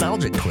for a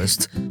nostalgic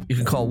twist, you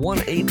can call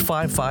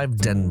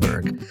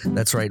 1-855-DENBERG.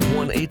 That's right,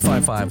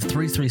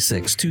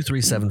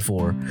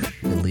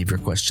 1-855-336-2374, and leave your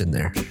question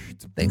there.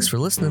 Thanks for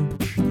listening.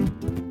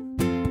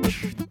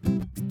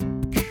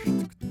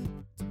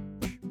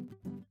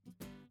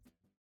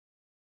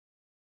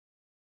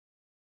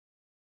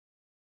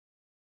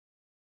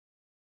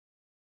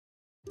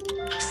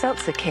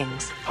 Seltzer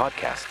Kings.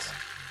 Podcasts.